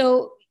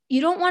 So you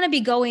don't want to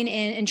be going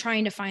in and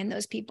trying to find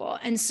those people.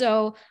 And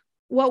so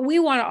what we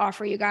want to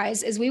offer you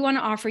guys is we want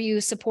to offer you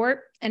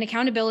support and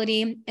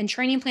accountability and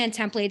training plan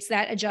templates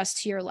that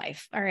adjust to your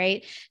life. All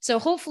right. So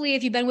hopefully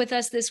if you've been with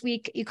us this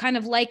week, you kind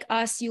of like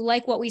us, you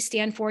like what we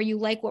stand for, you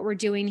like what we're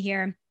doing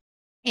here.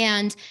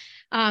 And,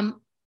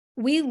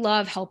 we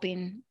love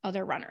helping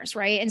other runners,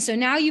 right? And so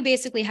now you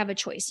basically have a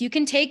choice. You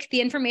can take the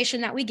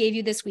information that we gave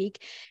you this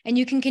week and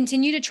you can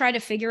continue to try to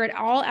figure it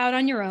all out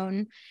on your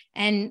own.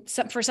 And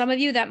for some of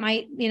you that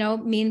might,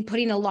 mean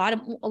putting a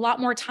lot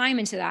more time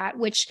into that,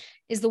 which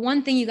is the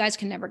one thing you guys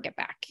can never get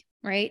back,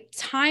 right?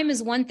 Time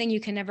is one thing you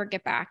can never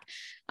get back.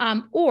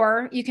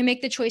 Or you can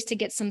make the choice to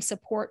get some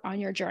support on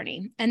your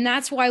journey. And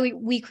that's why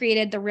we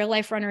created the Real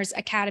Life Runners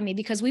Academy,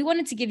 because we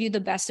wanted to give you the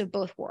best of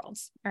both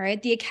worlds. All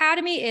right. The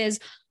Academy is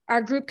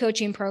our group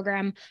coaching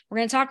program. We're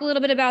going to talk a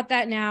little bit about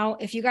that now.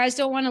 If you guys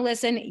don't want to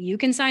listen, you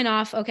can sign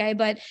off. Okay.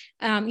 But,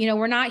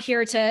 we're not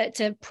here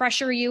to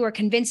pressure you or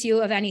convince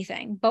you of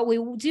anything, but we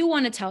do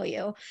want to tell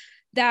you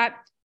that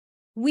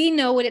we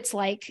know what it's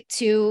like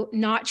to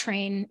not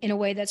train in a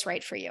way that's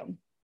right for you.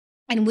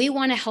 And we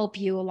want to help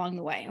you along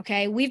the way.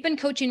 Okay. We've been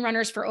coaching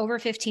runners for over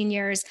 15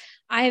 years.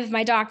 I have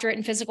my doctorate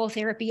in physical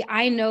therapy.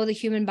 I know the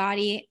human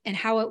body and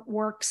how it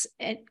works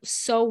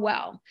so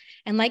well.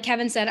 And like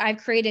Kevin said,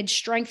 I've created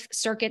strength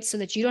circuits so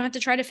that you don't have to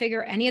try to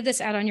figure any of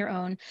this out on your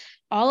own.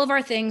 All of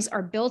our things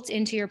are built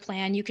into your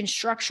plan. You can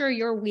structure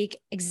your week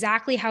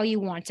exactly how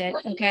you want it.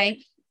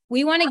 Okay.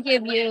 We want to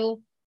give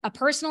you a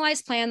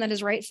personalized plan that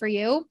is right for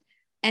you,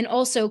 and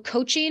also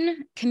coaching,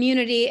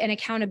 community, and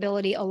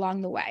accountability along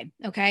the way.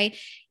 Okay.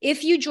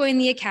 If you join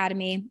the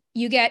Academy,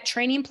 you get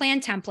training plan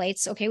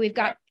templates. Okay. We've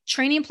got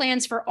training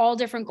plans for all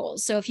different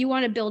goals. So if you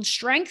want to build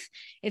strength,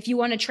 if you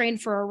want to train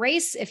for a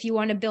race, if you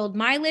want to build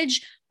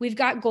mileage, we've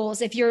got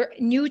goals. If you're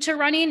new to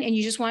running and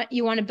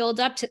you want to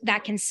build up to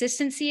that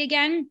consistency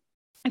again,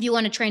 if you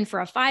want to train for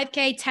a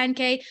 5K,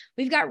 10K,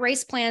 we've got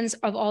race plans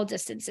of all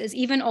distances,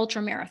 even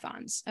ultra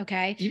marathons.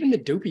 Okay. Even the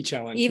Dopey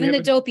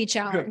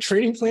Challenge.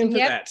 Training plan for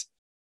that.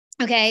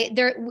 Okay,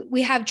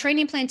 we have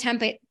training plan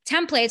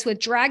templates with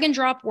drag and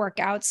drop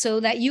workouts so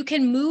that you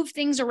can move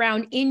things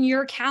around in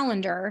your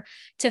calendar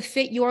to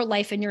fit your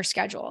life and your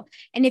schedule.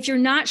 And if you're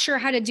not sure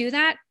how to do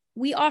that,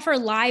 we offer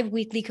live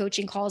weekly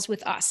coaching calls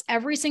with us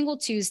every single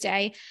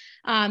Tuesday.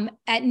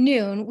 At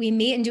noon, we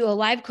meet and do a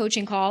live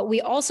coaching call.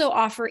 We also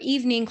offer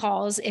evening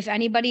calls if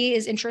anybody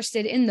is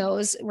interested in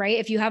those, right?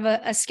 If you have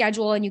a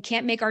schedule and you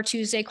can't make our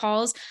Tuesday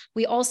calls,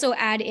 we also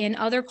add in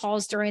other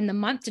calls during the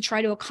month to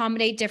try to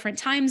accommodate different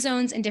time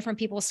zones and different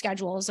people's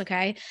schedules.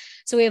 Okay.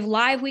 So we have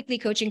live weekly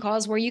coaching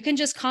calls where you can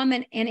just come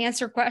and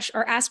answer questions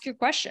or ask your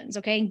questions.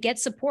 Okay. And get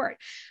support.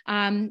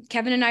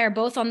 Kevin and I are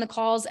both on the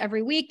calls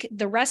every week.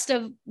 The rest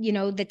of,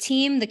 the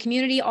team, the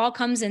community all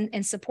comes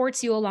and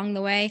supports you along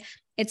the way.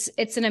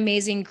 It's an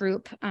amazing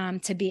group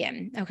to be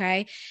in.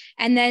 Okay.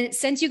 And then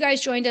since you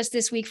guys joined us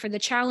this week for the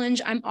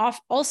challenge, I'm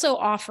also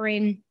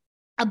offering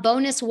a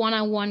bonus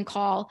one-on-one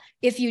call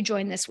if you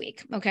join this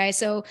week. Okay.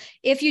 So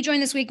if you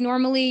join this week,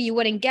 normally you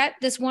wouldn't get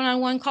this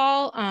one-on-one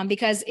call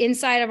because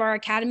inside of our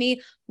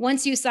academy,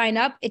 Once you sign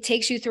up, it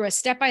takes you through a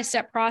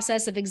step-by-step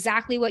process of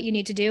exactly what you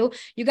need to do.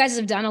 You guys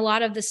have done a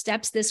lot of the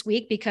steps this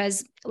week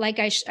because like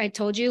I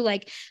told you,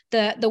 like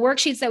the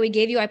worksheets that we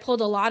gave you, I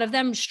pulled a lot of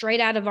them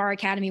straight out of our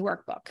Academy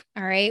workbook.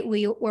 All right.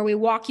 Where we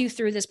walk you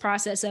through this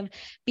process of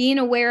being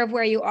aware of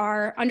where you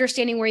are,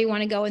 understanding where you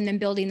want to go, and then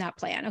building that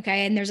plan.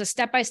 Okay. And there's a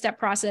step-by-step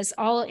process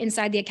all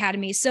inside the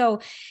Academy. So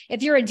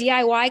if you're a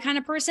DIY kind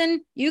of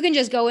person, you can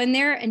just go in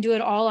there and do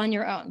it all on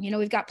your own.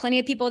 We've got plenty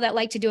of people that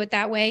like to do it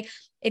that way.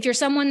 If you're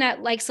someone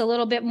that likes a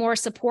little bit more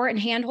support and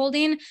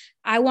hand-holding,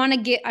 I want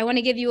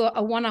to give you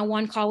a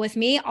one-on-one call with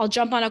me. I'll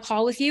jump on a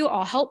call with you.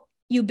 I'll help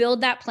you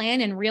build that plan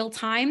in real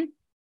time,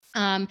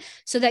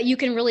 so that you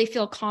can really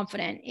feel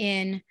confident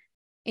in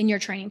your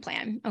training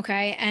plan.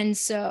 Okay. And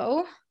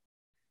so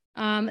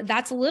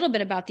that's a little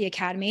bit about the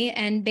Academy.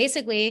 And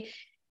basically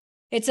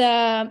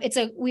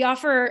we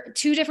offer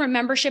 2 different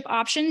membership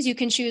options. You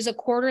can choose a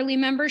quarterly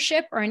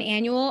membership or an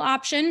annual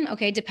option.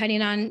 Okay.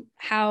 Depending on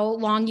how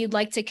long you'd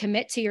like to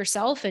commit to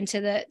yourself and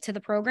to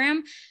the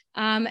program.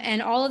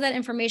 And all of that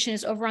information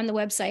is over on the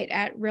website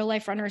at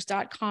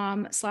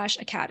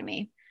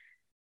realliferunners.com/academy.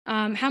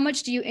 How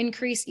much do you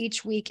increase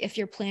each week if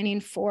you're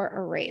planning for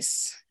a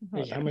race?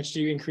 How much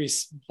do you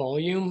increase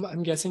volume?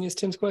 I'm guessing is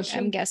Tim's question.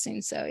 I'm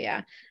guessing so.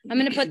 Yeah. I'm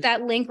going to put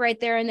that link right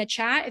there in the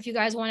chat. If you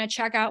guys want to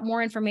check out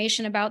more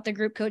information about the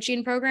group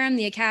coaching program,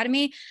 the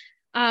Academy,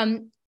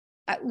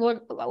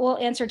 we'll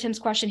answer Tim's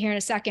question here in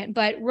a second,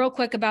 but real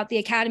quick about the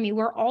Academy.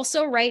 We're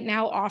also right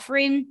now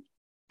offering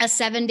a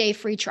 7-day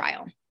free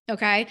trial.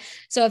 Okay.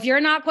 So if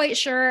you're not quite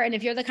sure, and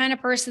if you're the kind of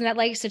person that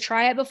likes to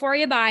try it before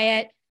you buy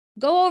it,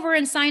 go over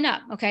and sign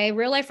up. Okay.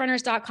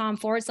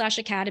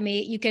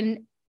 realliferunners.com/academy. You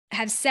can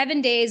have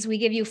 7 days. We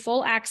give you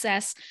full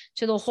access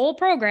to the whole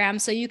program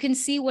so you can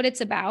see what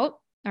it's about.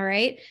 All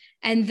right.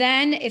 And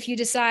then if you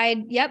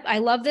decide, yep, I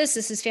love this,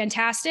 this is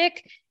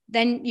fantastic,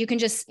 then you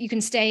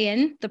can stay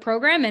in the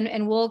program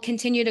and we'll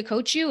continue to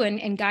coach you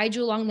and guide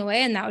you along the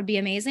way. And that would be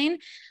amazing.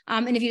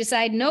 And if you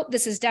decide, nope,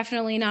 this is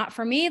definitely not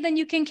for me, then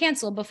you can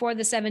cancel before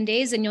the 7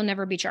 days and you'll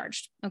never be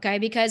charged. Okay.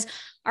 Because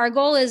our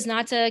goal is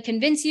not to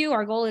convince you.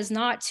 Our goal is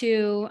not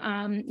to,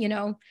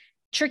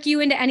 trick you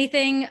into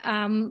anything.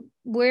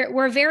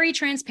 We're very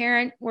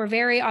transparent. We're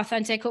very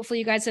authentic. Hopefully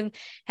you guys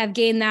have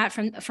gained that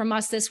from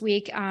us this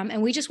week.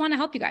 And we just want to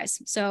help you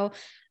guys. So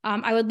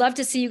I would love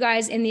to see you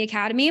guys in the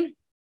Academy.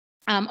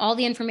 All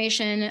the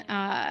information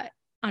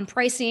on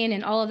pricing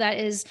and all of that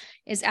is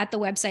at the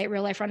website,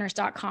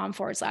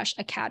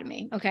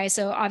 realliferunners.com/academy. Okay.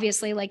 So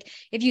obviously, like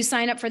if you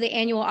sign up for the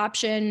annual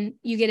option,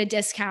 you get a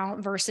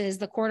discount versus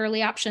the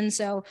quarterly option.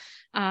 So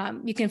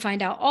you can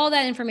find out all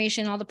that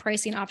information, all the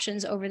pricing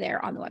options over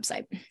there on the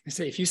website. I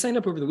say, if you sign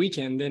up over the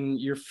weekend, then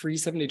your free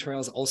 7-day trial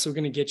is also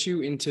going to get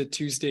you into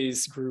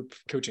Tuesday's group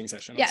coaching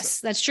session.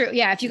 Yes, that's true.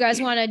 Yeah. If you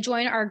guys want to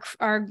join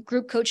our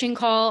group coaching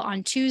call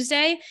on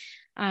Tuesday,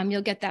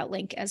 you'll get that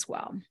link as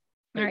well.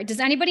 All right. Does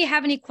anybody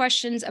have any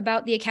questions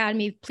about the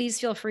Academy? Please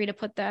feel free to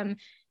put them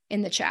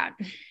in the chat.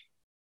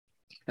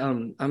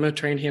 I'm going to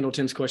try and handle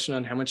Tim's question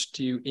on how much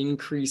do you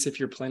increase if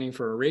you're planning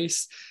for a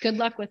race? Good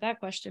luck with that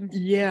question.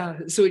 Yeah.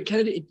 So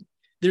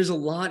there's a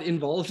lot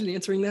involved in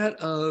answering that,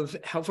 of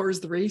how far is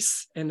the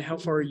race and how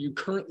far are you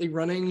currently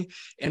running?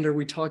 And are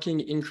we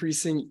talking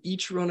increasing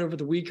each run over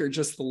the week or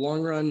just the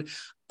long run?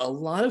 A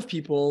lot of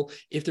people,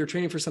 if they're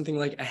training for something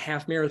like a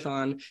half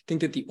marathon, think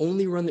that the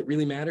only run that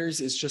really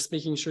matters is just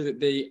making sure that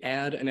they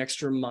add an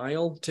extra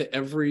mile to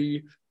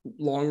every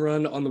long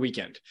run on the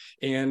weekend.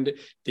 And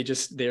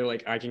they're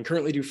like, I can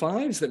currently do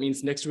 5. So that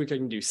means next week I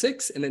can do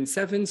 6 and then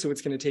 7. So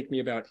it's going to take me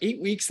about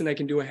 8 weeks and I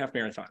can do a half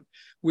marathon,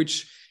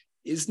 which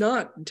is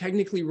not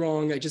technically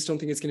wrong. I just don't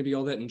think it's going to be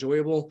all that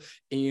enjoyable.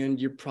 And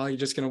you're probably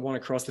just going to want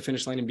to cross the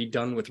finish line and be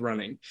done with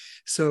running.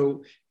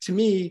 So to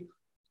me,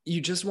 you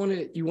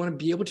want to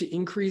be able to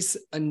increase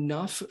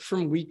enough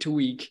from week to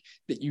week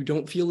that you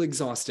don't feel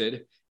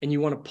exhausted, and you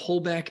want to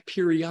pull back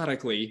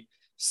periodically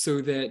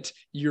so that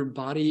your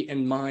body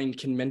and mind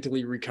can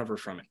mentally recover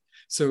from it.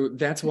 So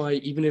that's why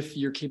even if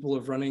you're capable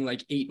of running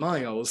like 8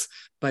 miles,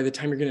 by the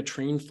time you're going to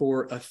train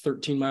for a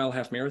 13-mile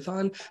half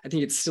marathon, I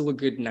think it's still a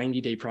good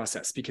 90-day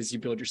process, because you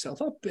build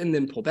yourself up and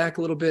then pull back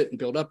a little bit and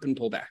build up and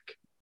pull back.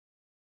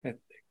 That's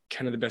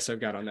kind of the best I've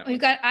got on that.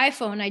 We've got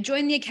iPhone. I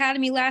joined the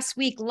Academy last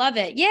week. Love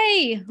it.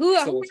 Yay. Who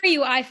are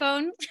you,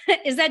 iPhone?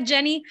 Is that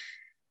Jenny?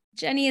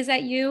 Jenny, is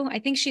that you? I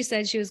think she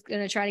said she was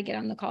going to try to get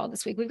on the call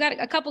this week. We've got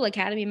a couple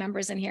Academy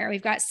members in here.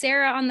 We've got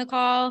Sarah on the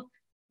call,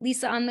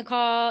 Lisa on the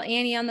call,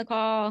 Annie on the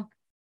call.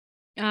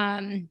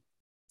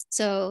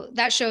 So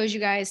that shows you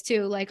guys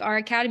too, like our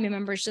Academy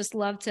members just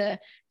love to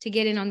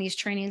get in on these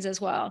trainings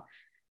as well.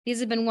 These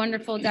have been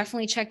wonderful.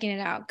 Definitely checking it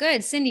out.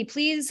 Good. Cindy,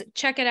 please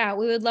check it out.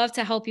 We would love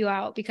to help you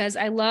out, because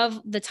I love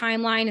the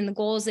timeline and the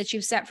goals that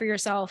you've set for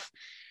yourself.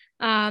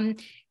 Oh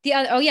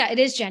yeah, it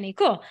is Jenny.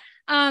 Cool.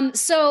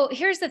 So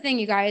here's the thing,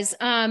 you guys.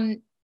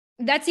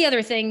 That's the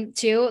other thing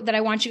too, that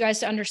I want you guys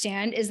to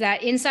understand, is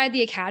that inside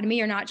the Academy,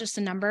 you're not just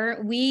a number.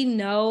 We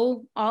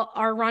know all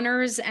our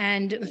runners,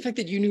 and the fact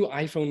that you knew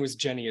iPhone was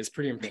Jenny is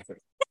pretty impressive.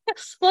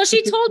 Well,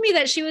 she told me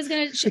that she was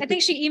going to, I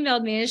think she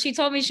emailed me and she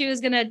told me she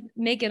was going to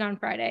make it on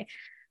Friday.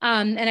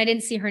 And I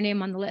didn't see her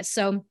name on the list.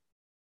 So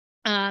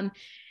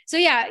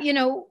yeah,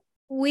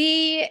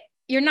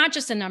 you're not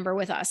just a number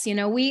with us.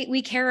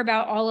 We care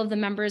about all of the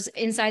members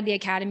inside the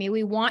academy.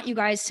 We want you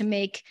guys to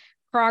make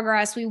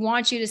progress. We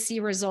want you to see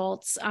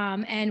results.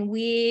 And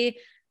we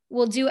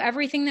will do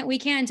everything that we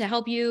can to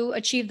help you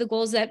achieve the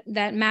goals that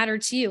matter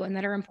to you and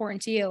that are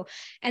important to you.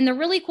 And the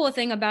really cool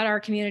thing about our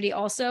community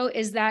also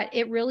is that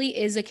it really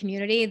is a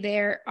community.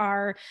 There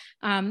are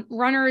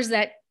runners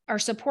that are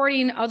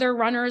supporting other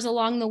runners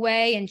along the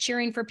way and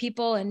cheering for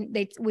people. And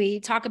we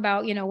talk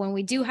about, when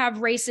we do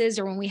have races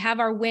or when we have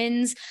our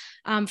wins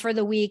for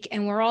the week,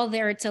 and we're all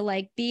there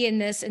to be in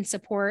this and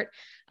support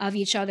of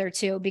each other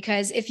too.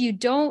 Because if you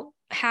don't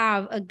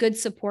have a good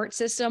support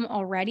system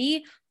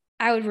already,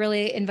 I would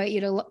really invite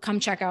you to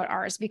come check out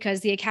ours, because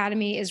the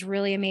academy is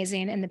really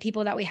amazing. And the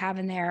people that we have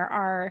in there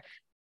are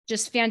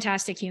just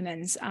fantastic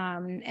humans,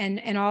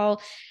 and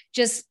all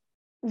just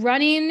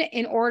running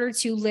in order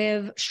to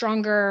live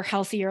stronger,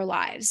 healthier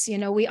lives.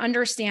 We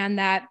understand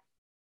that,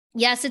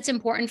 yes, it's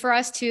important for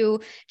us to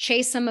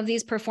chase some of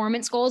these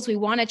performance goals. We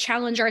want to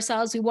challenge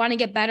ourselves. We want to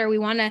get better. We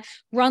want to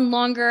run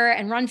longer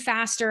and run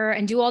faster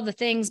and do all the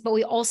things, but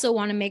we also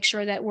want to make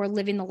sure that we're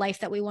living the life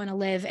that we want to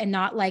live and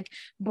not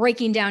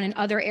breaking down in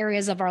other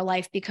areas of our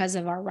life because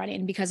of our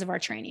running, because of our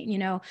training.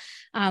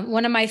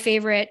 One of my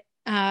favorite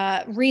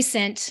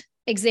recent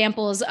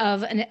examples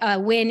of a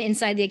win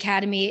inside the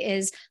academy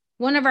is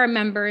one of our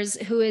members,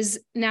 who is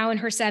now in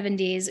her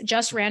 70s,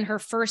 just ran her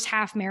first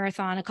half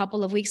marathon a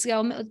couple of weeks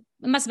ago.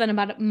 It must have been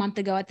about a month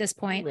ago at this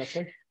point.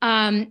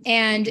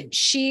 And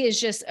she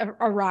is just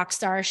a rock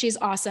star. She's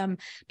awesome,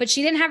 but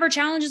she didn't have her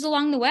challenges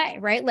along the way,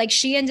 right?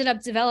 She ended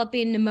up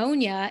developing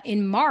pneumonia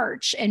in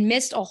March and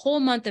missed a whole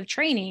month of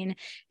training.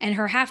 And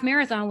her half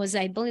marathon was,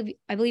 I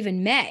believe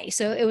in May.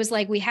 So it was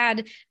we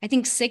had, I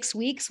think, 6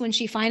 weeks when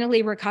she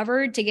finally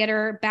recovered to get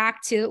her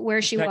back to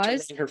where she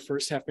was. Her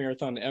first half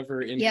marathon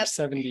ever in her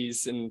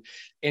 70s.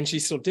 And she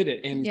still did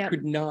it and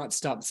could not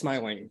stop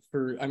smiling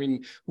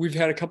we've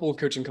had a couple of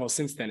coaching calls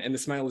since then, and the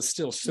smile is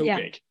still so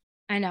big.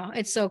 I know.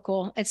 It's so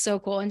cool. It's so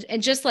cool.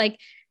 And just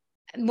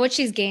what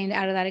she's gained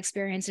out of that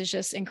experience is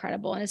just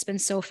incredible. And it's been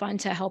so fun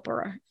to help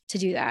her to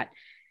do that.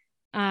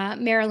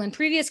 Marilyn,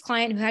 previous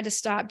client who had to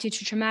stop due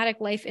to traumatic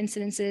life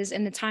incidences,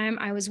 and the time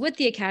I was with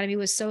the academy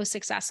was so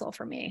successful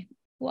for me.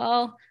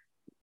 Well,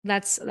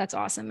 that's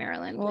awesome,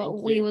 Marilyn.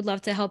 Well, we would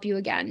love to help you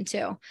again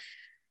too.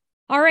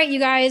 All right, you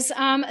guys,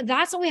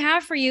 that's what we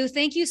have for you.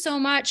 Thank you so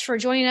much for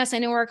joining us. I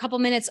know we're a couple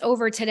minutes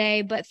over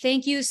today, but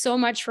thank you so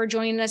much for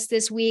joining us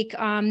this week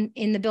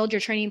in the Build Your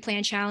Training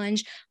Plan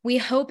Challenge. We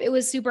hope it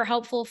was super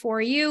helpful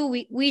for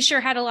you. We sure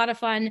had a lot of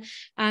fun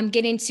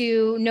getting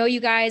to know you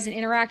guys and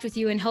interact with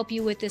you and help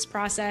you with this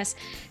process.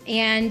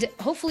 And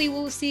hopefully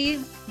we'll see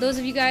those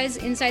of you guys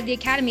inside the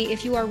academy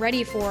if you are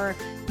ready for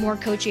more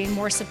coaching,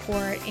 more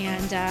support,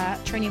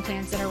 and training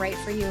plans that are right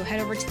for you. Head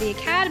over to the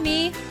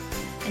academy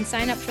and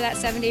sign up for that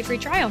 7-day free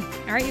trial.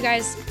 All right, you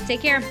guys,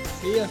 take care.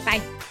 See ya.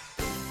 Bye.